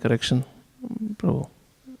 If any correction, Prabhu,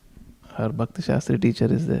 our Bhakti Shastri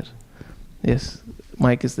teacher is there. Yes,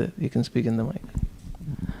 mic is there. You can speak in the mic.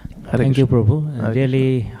 Hare Thank Krishna. you, Prabhu. Hare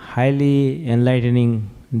Really highly enlightening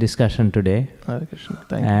discussion today. Hare Krishna.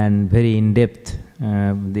 Thank you. And very in-depth.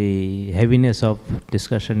 The heaviness of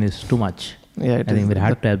discussion is too much. Yeah, I think very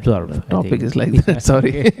hard to absorb. The topic is like that.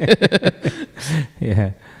 Sorry.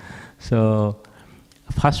 Yeah. So,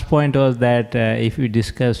 first point was that if we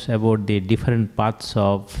discuss about the different paths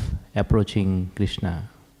of approaching Krishna,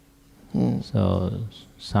 so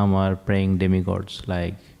some are praying demigods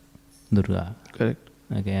like Durga. Correct.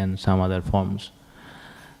 Again, some other forms.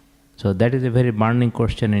 So that is a very burning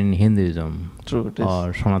question in Hinduism. True, it is.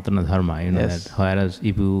 Or Sanatana Dharma, Yes. that. Whereas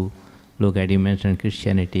if you look at, you mentioned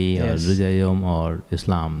Christianity or Yes. Judaism or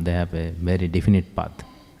Islam, they have a very definite path.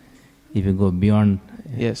 If you go beyond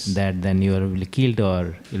Yes. that, then you will be killed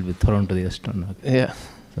or you'll be thrown to the stone. Yeah.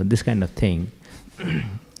 So this kind of thing.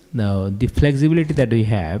 Now, the flexibility that we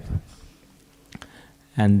have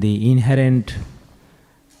and the inherent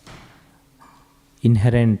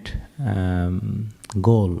inherent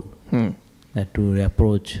goal Hmm. that to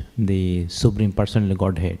approach the Supreme Personality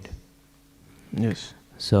Godhead. Yes.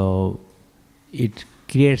 So it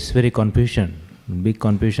creates very confusion, big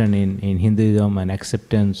confusion in Hinduism, and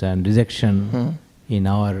acceptance and rejection in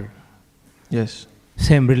our Yes.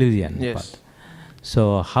 same religion. Yes. Path.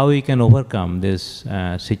 So how we can overcome this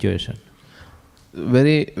situation?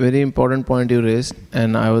 Very, very important point you raised,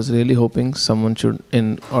 and I was really hoping someone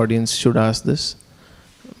in audience should ask this,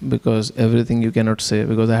 because everything you cannot say,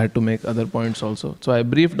 because I had to make other points also. So I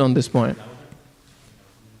briefed on this point.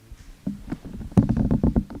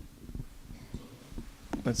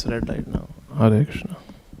 It's red light now. Hare Krishna.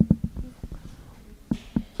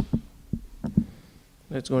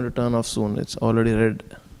 It's going to turn off soon. It's already red.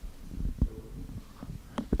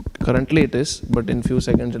 Currently it is, but in few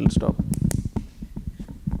seconds it will stop.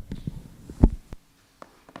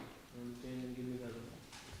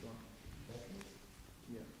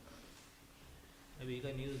 Maybe you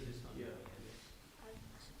can use this one.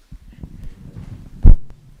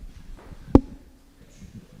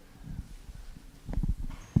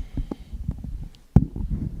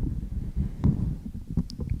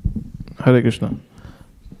 Hare Krishna.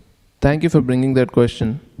 Thank you for bringing that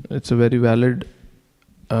question. It's a very valid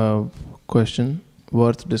question,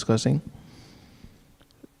 worth discussing.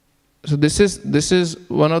 So this is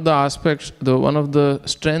one of the aspects, one of the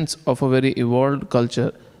strengths of a very evolved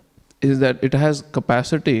culture, is that it has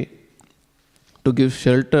capacity to give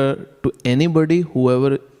shelter to anybody,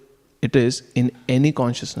 whoever it is, in any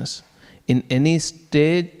consciousness, in any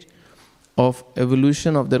stage of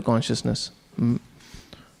evolution of their consciousness.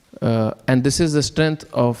 And this is the strength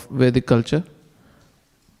of Vedic culture.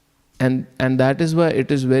 And that is why it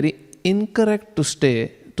is very incorrect to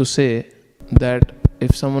say that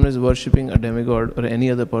if someone is worshipping a demigod or any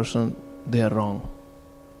other person, they are wrong.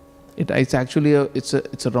 It's actually it's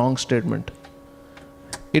a wrong statement.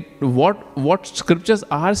 What scriptures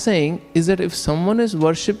are saying is that if someone is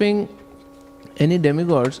worshipping any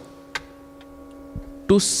demigods,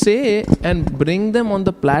 to say and bring them on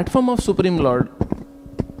the platform of Supreme Lord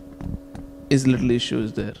is little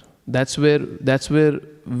issues there. That's where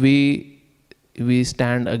we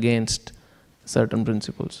stand against certain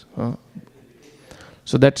principles.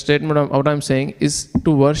 So that statement, what I'm saying is,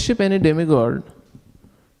 to worship any demigod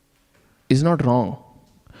is not wrong,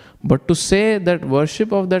 but to say that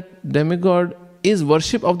worship of that demigod is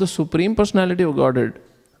worship of the Supreme Personality of Godhead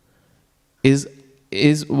is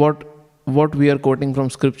what we are quoting from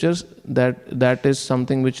scriptures. That is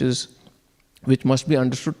something which must be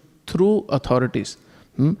understood through authorities.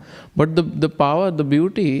 But the power, the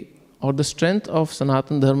beauty, or the strength of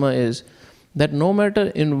Sanatana Dharma is that no matter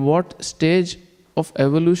in what stage of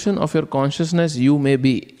evolution of your consciousness you may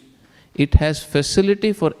be, it has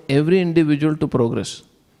facility for every individual to progress.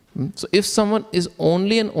 So if someone is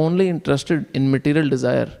only and only interested in material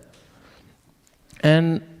desire,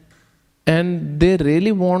 and they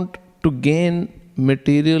really want to gain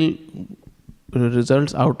material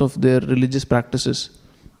results out of their religious practices,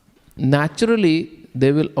 naturally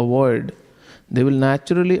they will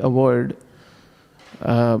naturally avoid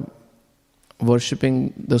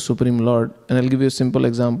worshipping the Supreme Lord. And I'll give you a simple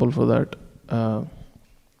example for that.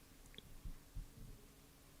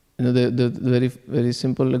 The very, very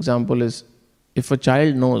simple example is, if a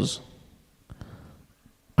child knows,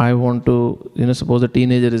 I want to, suppose a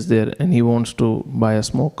teenager is there and he wants to buy a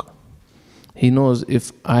smoke. He knows,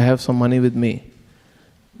 if I have some money with me,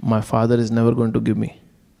 my father is never going to give me.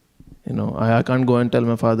 I can't go and tell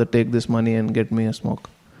my father, take this money and get me a smoke.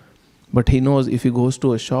 But he knows, if he goes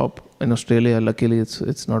to a shop, in Australia, luckily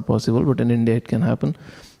it's not possible, but in India it can happen.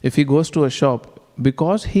 If he goes to a shop,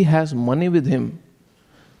 because he has money with him,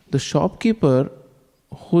 the shopkeeper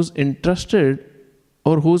who's interested,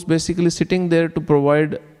 or who's basically sitting there to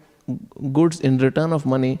provide goods in return of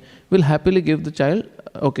money, will happily give the child,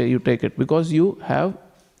 okay, you take it, because you have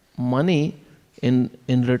money in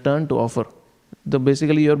return to offer.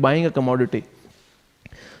 Basically you're buying a commodity.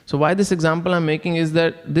 So why this example I'm making is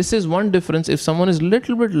that this is one difference. If someone is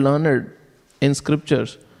little bit learned in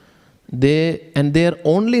scriptures, they are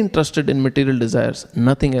only interested in material desires,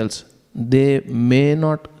 nothing else, they may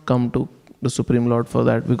not come to the Supreme Lord for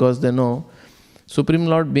that, because they know Supreme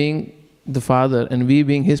Lord being the Father and we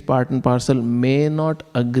being His part and parcel may not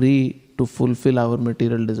agree to fulfill our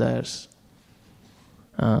material desires.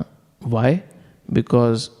 Why?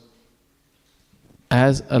 Because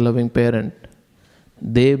as a loving parent,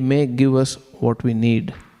 they may give us what we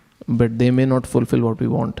need, but they may not fulfill what we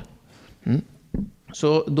want.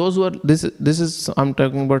 So those who are, this is I'm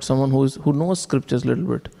talking about someone who knows scriptures a little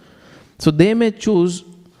bit. So they may choose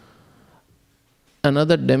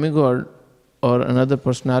another demigod or another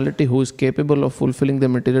personality who is capable of fulfilling their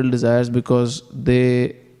material desires because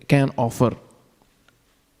they can offer.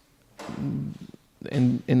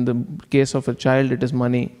 In the case of a child, it is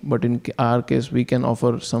money, but in our case, we can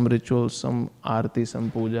offer some rituals, some arti,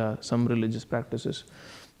 some puja, some religious practices.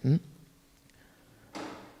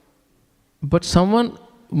 But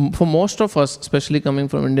for most of us, especially coming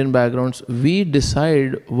from Indian backgrounds, we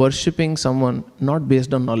decide worshipping someone not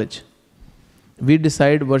based on knowledge. We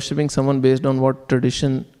decide worshipping someone based on what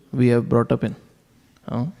tradition we have brought up in.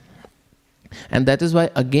 And that is why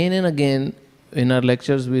again and again in our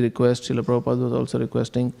lectures we request, Srila Prabhupada was also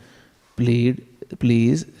requesting,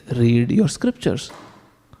 please read your scriptures.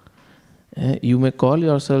 You may call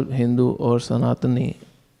yourself Hindu or Sanatani,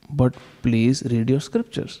 but please read your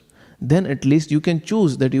scriptures. Then at least you can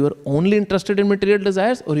choose that you are only interested in material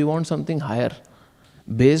desires or you want something higher.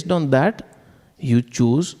 Based on that, you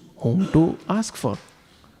choose whom to ask for.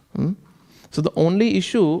 So the only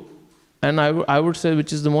issue, and I would say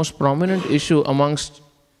which is the most prominent issue amongst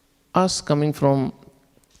us coming from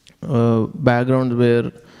backgrounds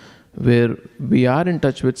where we are in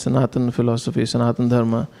touch with Sanatan philosophy, Sanatan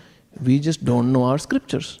Dharma, we just don't know our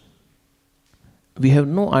scriptures. We have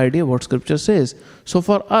no idea what scripture says. So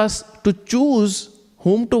for us to choose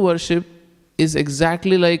whom to worship is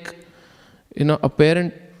exactly like, a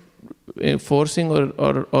parent forcing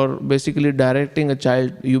or basically directing a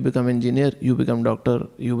child, you become engineer, you become doctor,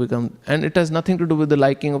 and it has nothing to do with the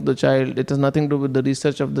liking of the child, it has nothing to do with the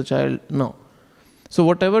research of the child, no. So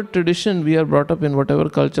whatever tradition we are brought up in, whatever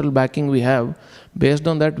cultural backing we have, based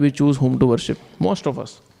on that we choose whom to worship, most of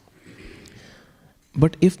us.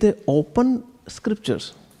 But if they open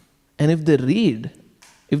scriptures and if they read,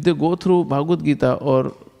 if they go through Bhagavad Gita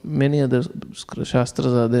or many other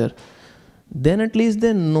shastras are there, then at least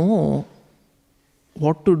they know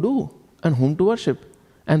what to do and whom to worship.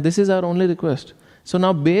 And this is our only request. So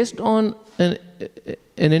now based on an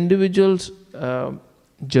individual's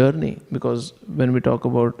journey, because when we talk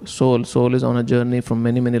about soul is on a journey from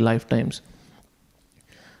many, many lifetimes.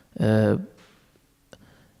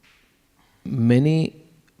 Many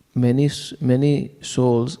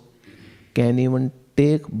souls can even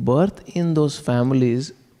take birth in those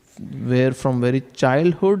families where from very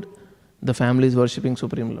childhood the family is worshipping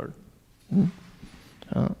Supreme Lord.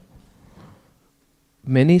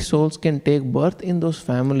 Many souls can take birth in those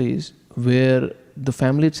families where the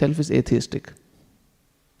family itself is atheistic,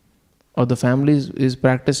 or the family is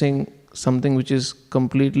practicing something which is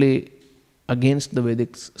completely against the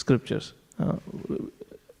Vedic scriptures.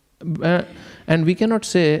 And we cannot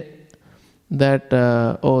say that,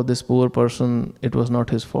 this poor person, it was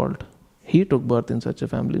not his fault. He took birth in such a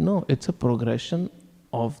family. No, it's a progression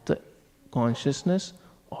of the consciousness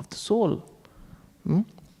of the soul.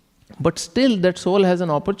 But still that soul has an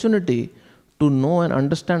opportunity to know and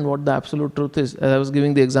understand what the absolute truth is. As I was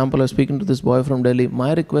giving the example, I was speaking to this boy from Delhi.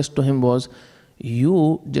 My request to him was,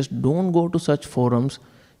 you just don't go to such forums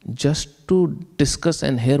just to discuss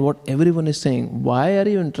and hear what everyone is saying. Why are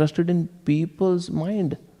you interested in people's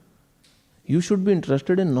mind? You should be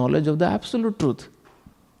interested in knowledge of the absolute truth.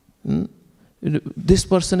 This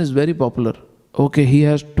person is very popular. Okay, he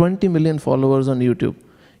has 20 million followers on YouTube.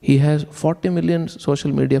 He has 40 million social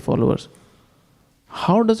media followers.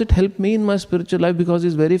 How does it help me in my spiritual life because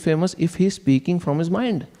he's very famous if he's speaking from his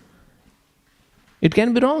mind? It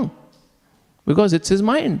can be wrong because it's his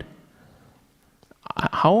mind.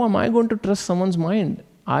 How am I going to trust someone's mind?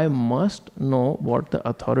 I must know what the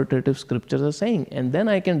authoritative scriptures are saying, and then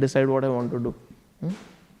I can decide what I want to do.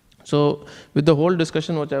 So with the whole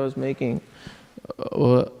discussion which I was making,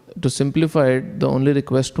 to simplify it, the only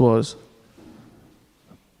request was,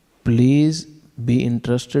 please be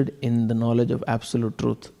interested in the knowledge of absolute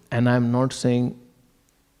truth. And I am not saying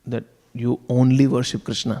that you only worship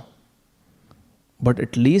Krishna, but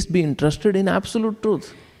at least be interested in absolute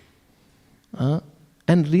truth.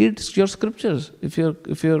 And read your scriptures. If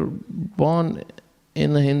you're born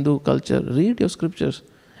in a Hindu culture, read your scriptures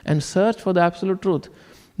and search for the absolute truth.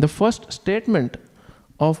 The first statement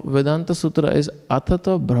of Vedanta Sutra is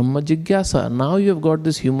Atata Brahma Jigyasa. Now you have got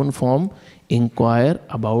this human form, inquire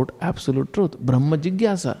about absolute truth. Brahma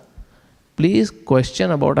Jigyasa. Please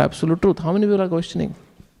question about absolute truth. How many people are questioning?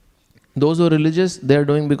 Those who are religious, they are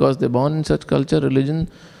doing because they're born in such culture, religion,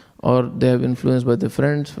 or they have influenced by their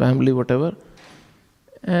friends, family, whatever.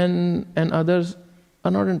 And others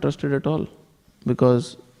are not interested at all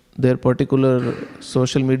because their particular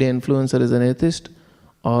social media influencer is an atheist,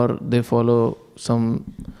 or they follow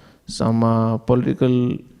some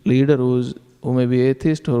political leader who may be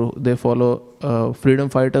atheist, or they follow a freedom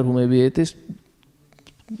fighter who may be atheist,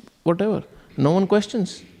 whatever. No one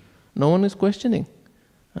questions. No one is questioning.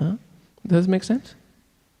 Does this make sense?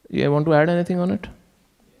 You want to add anything on it?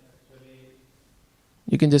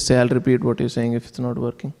 You can just say, I'll repeat what you're saying if it's not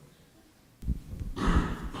working.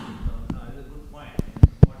 That's a good point.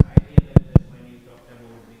 What I realized is when you talked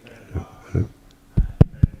about different paths and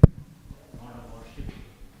not of worship,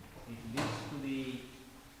 it leads to the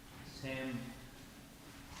same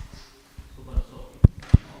super soul.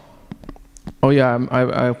 Oh yeah,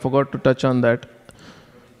 I forgot to touch on that.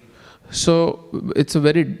 So it's a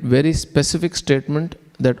very, very specific statement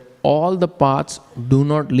that all the paths do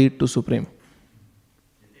not lead to Supreme.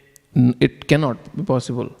 It cannot be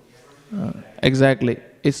possible. Exactly.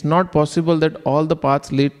 It's not possible that all the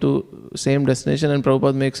paths lead to same destination, and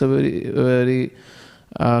Prabhupada makes a very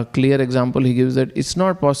clear example. He gives that it's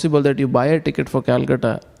not possible that you buy a ticket for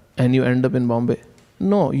Calcutta and you end up in Bombay.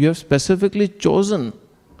 No, you have specifically chosen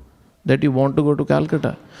that you want to go to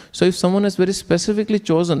Calcutta. So if someone has very specifically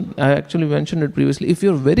chosen, I actually mentioned it previously, if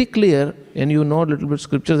you're very clear and you know a little bit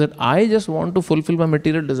scriptures that I just want to fulfill my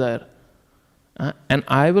material desire, and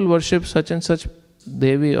I will worship such and such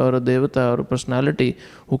Devi or a Devata or a personality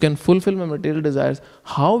who can fulfill my material desires,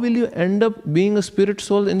 how will you end up being a spirit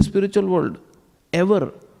soul in spiritual world?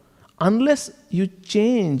 Ever. Unless you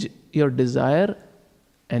change your desire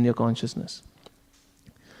and your consciousness.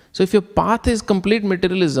 So if your path is complete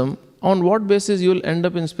materialism, on what basis you will end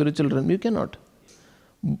up in spiritual realm? You cannot.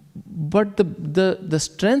 But the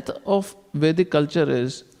strength of Vedic culture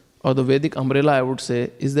is, or the Vedic umbrella I would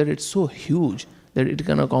say, is that it's so huge that it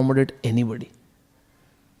can accommodate anybody.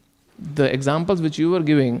 The examples which you were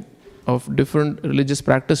giving of different religious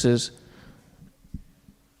practices,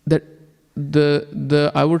 that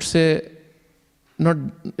the I would say, not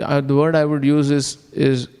the word I would use is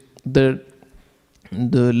the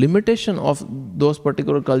limitation of those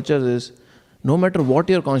particular cultures is, no matter what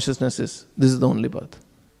your consciousness is, this is the only path.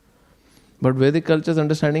 But Vedic culture's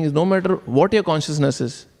understanding is, no matter what your consciousness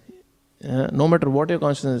is,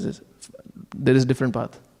 there is different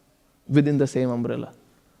path within the same umbrella.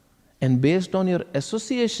 And based on your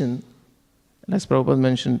association, as Prabhupada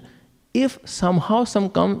mentioned, if somehow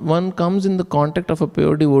one comes in the contact of a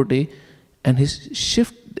pure devotee and his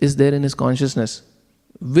shift is there in his consciousness,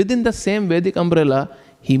 within the same Vedic umbrella,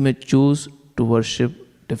 he may choose to worship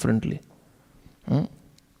differently.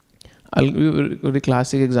 I'll give you a very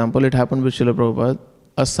classic example. It happened with Srila Prabhupada.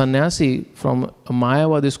 A sannyasi from a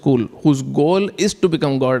Mayavadi school whose goal is to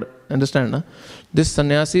become God. Understand? Huh? This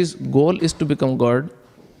sannyasi's goal is to become God.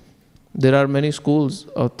 There are many schools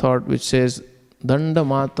of thought which says, Danda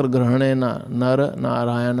matra grahanena nara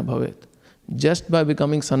narayana bhavet. Just by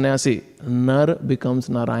becoming sannyasi, nar becomes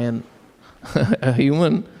Narayan. A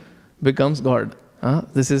human becomes God.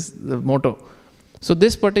 This is the motto. So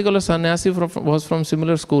this particular sannyasi was from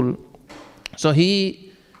similar school. So he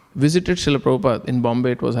visited Srila Prabhupada in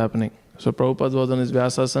Bombay. It was happening. So Prabhupada was on his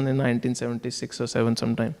Vyasasana in 1976 or 7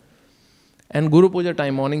 sometime. And Guru Puja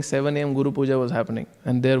time, morning 7 a.m. Guru Puja was happening.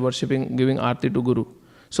 And they're worshipping, giving Aarti to Guru.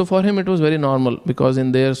 So for him it was very normal, because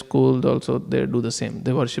in their schools also they do the same.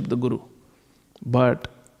 They worship the Guru. But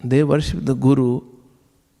they worship the Guru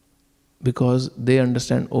because they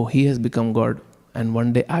understand, oh, he has become God. And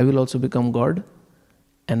one day I will also become God.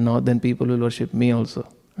 And now then people will worship me also.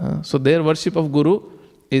 So their worship of Guru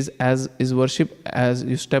is worship as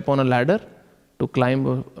you step on a ladder to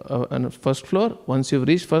climb a first floor. Once you've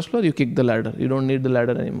reached first floor, you kick the ladder. You don't need the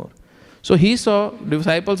ladder anymore. So he saw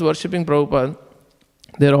disciples worshipping Prabhupada.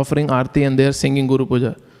 They're offering Aarti and they're singing Guru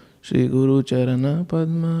Puja. Shri Guru Charana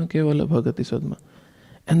Padma Kevala Bhagati Sadma.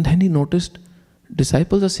 And then he noticed,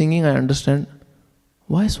 disciples are singing, I understand.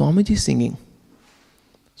 Why Swamiji is singing?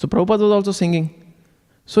 So Prabhupada was also singing.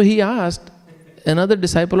 So he asked another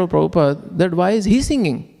disciple of Prabhupada that why is he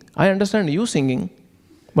singing? I understand you singing,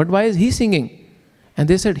 but why is he singing? And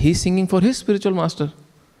they said he's singing for his spiritual master.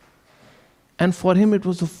 And for him it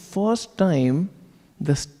was the first time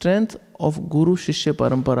the strength of Guru Shishya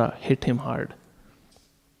Parampara hit him hard.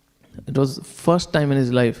 It was the first time in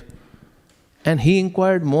his life. And he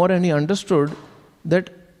inquired more and he understood that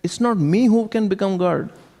it's not me who can become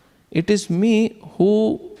God. It is me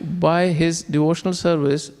who, by his devotional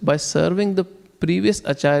service, by serving the previous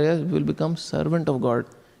acharyas, will become servant of God.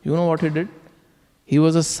 You know what he did? He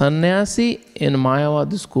was a sannyasi in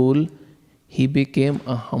Mayavadi school. He became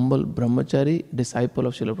a humble brahmachari, disciple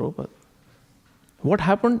of Srila Prabhupada. What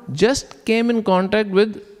happened? Just came in contact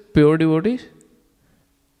with pure devotees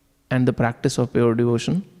and the practice of pure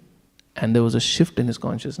devotion, and there was a shift in his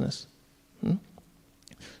consciousness.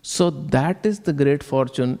 So that is the great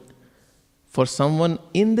fortune for someone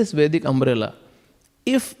in this Vedic umbrella.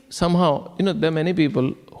 If somehow, there are many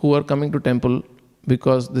people who are coming to temple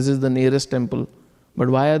because this is the nearest temple. But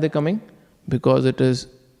why are they coming? Because it is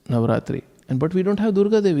Navratri. But we don't have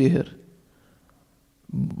Durga Devi here.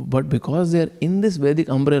 But because they are in this Vedic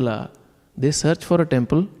umbrella, they search for a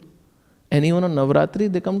temple, and even on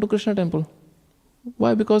Navratri, they come to Krishna temple.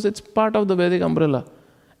 Why? Because it's part of the Vedic umbrella.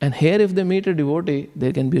 And here, if they meet a devotee,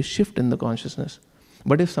 there can be a shift in the consciousness.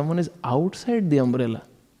 But if someone is outside the umbrella,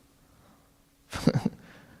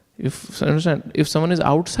 if someone is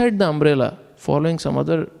outside the umbrella, following some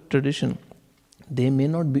other tradition, they may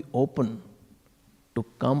not be open to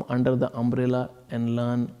come under the umbrella and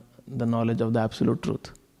learn the knowledge of the absolute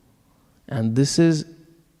truth. And this is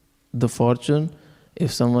the fortune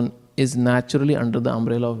if someone is naturally under the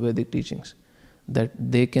umbrella of Vedic teachings, that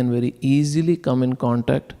they can very easily come in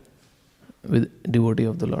contact with devotee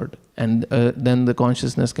of the Lord, and then the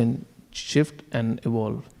consciousness can shift and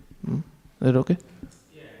evolve. Is that okay?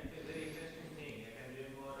 Yeah, it's a very interesting thing. I can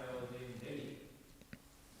remember I was in Delhi.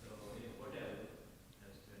 So in a hotel,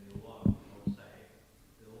 just when you walk outside,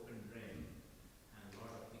 the open drain and a lot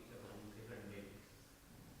of pictures of different ladies.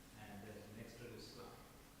 And there's next to Islam.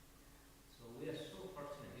 So we are so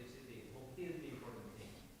fortunate. You see, the bhakti is the important thing.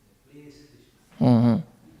 Please Krishna. Mm-hmm.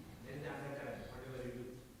 Then the undercurrent, whatever you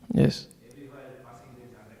do. Yes. Everywhere passing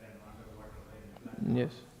this undercurrent, underwater,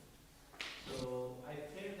 Yes. So I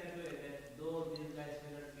felt that way, that though these guys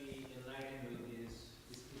may not be enlightened with this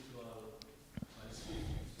spiritual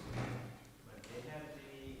scriptures, but they have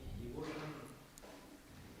the devotion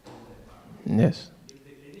in their heart. Yes. It's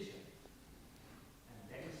the tradition. And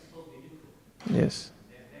that is so beautiful. Yes.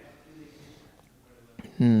 That's really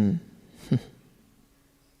Krishna.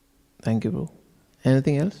 Thank you, bro.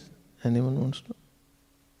 Anything else? Anyone wants to?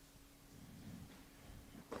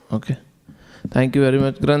 Okay. Thank you very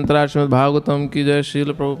much. Grantaraj Srimad Bhagavatam ki jai,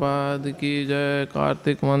 Srila Prabhupada ki jai,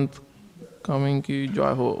 Kartik month coming ki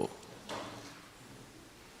jai ho.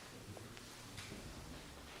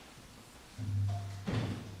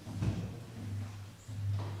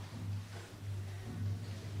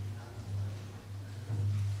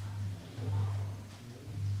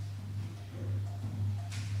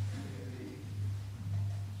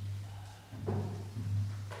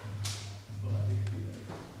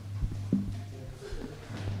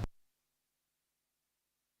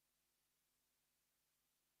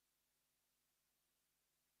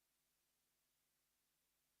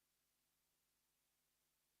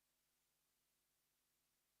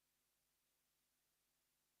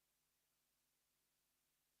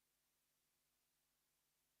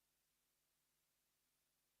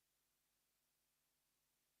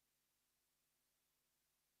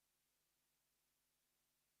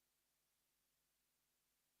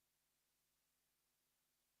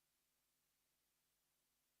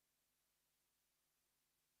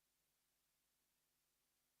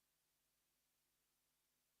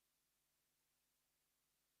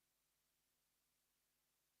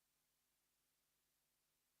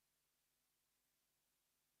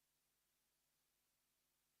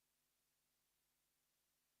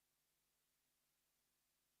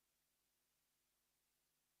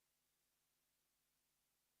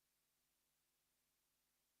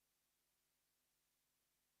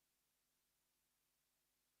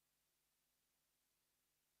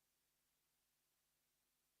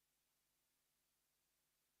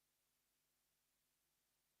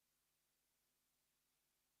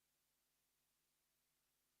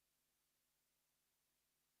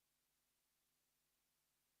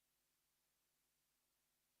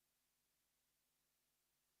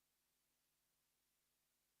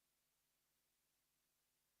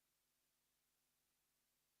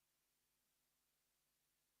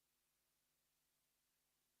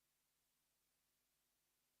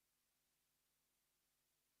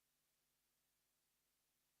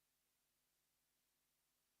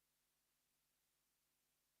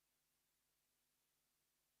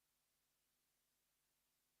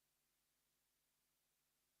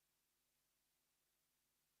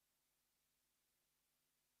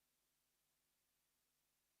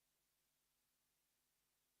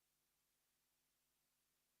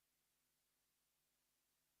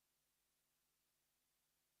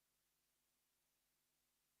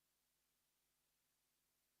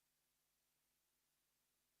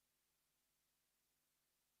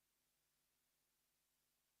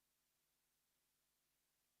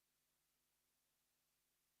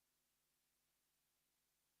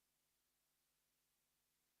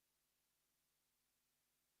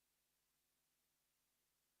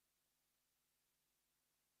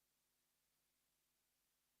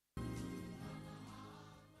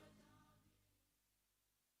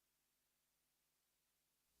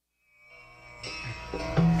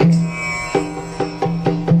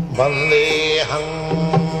 Vandeham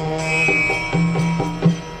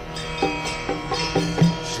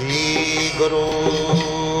Shri Guru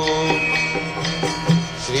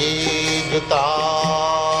Shri Juta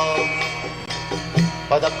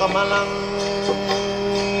Padakamalam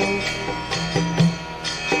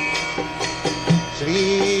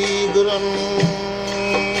Shri Gurun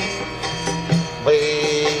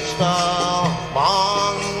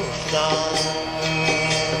Vaishnavanshan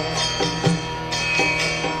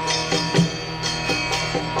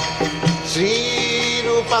Shri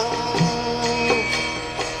Rupam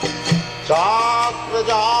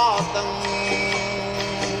Sakrajatam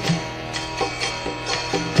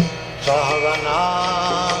Sahagana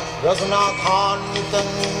Raghunathanvitam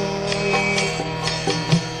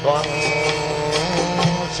Tvam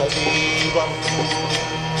Sajivam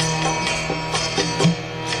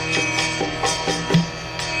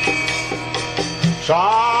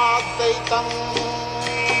Sadvaitam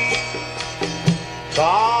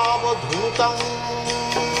Savadhutam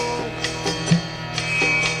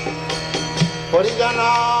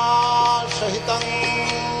Parijana Sahitam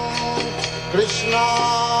Krishna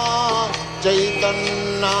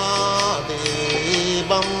Chaitanya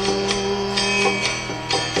Devam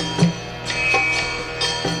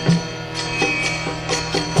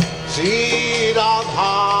Shri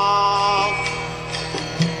Radha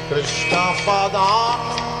Krishna Padam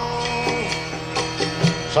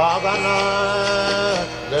Sagana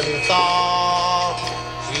Lalita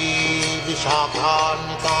Shri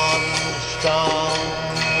Vishakanitam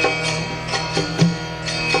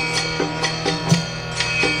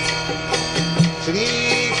Shri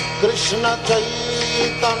Krishna Chaitanya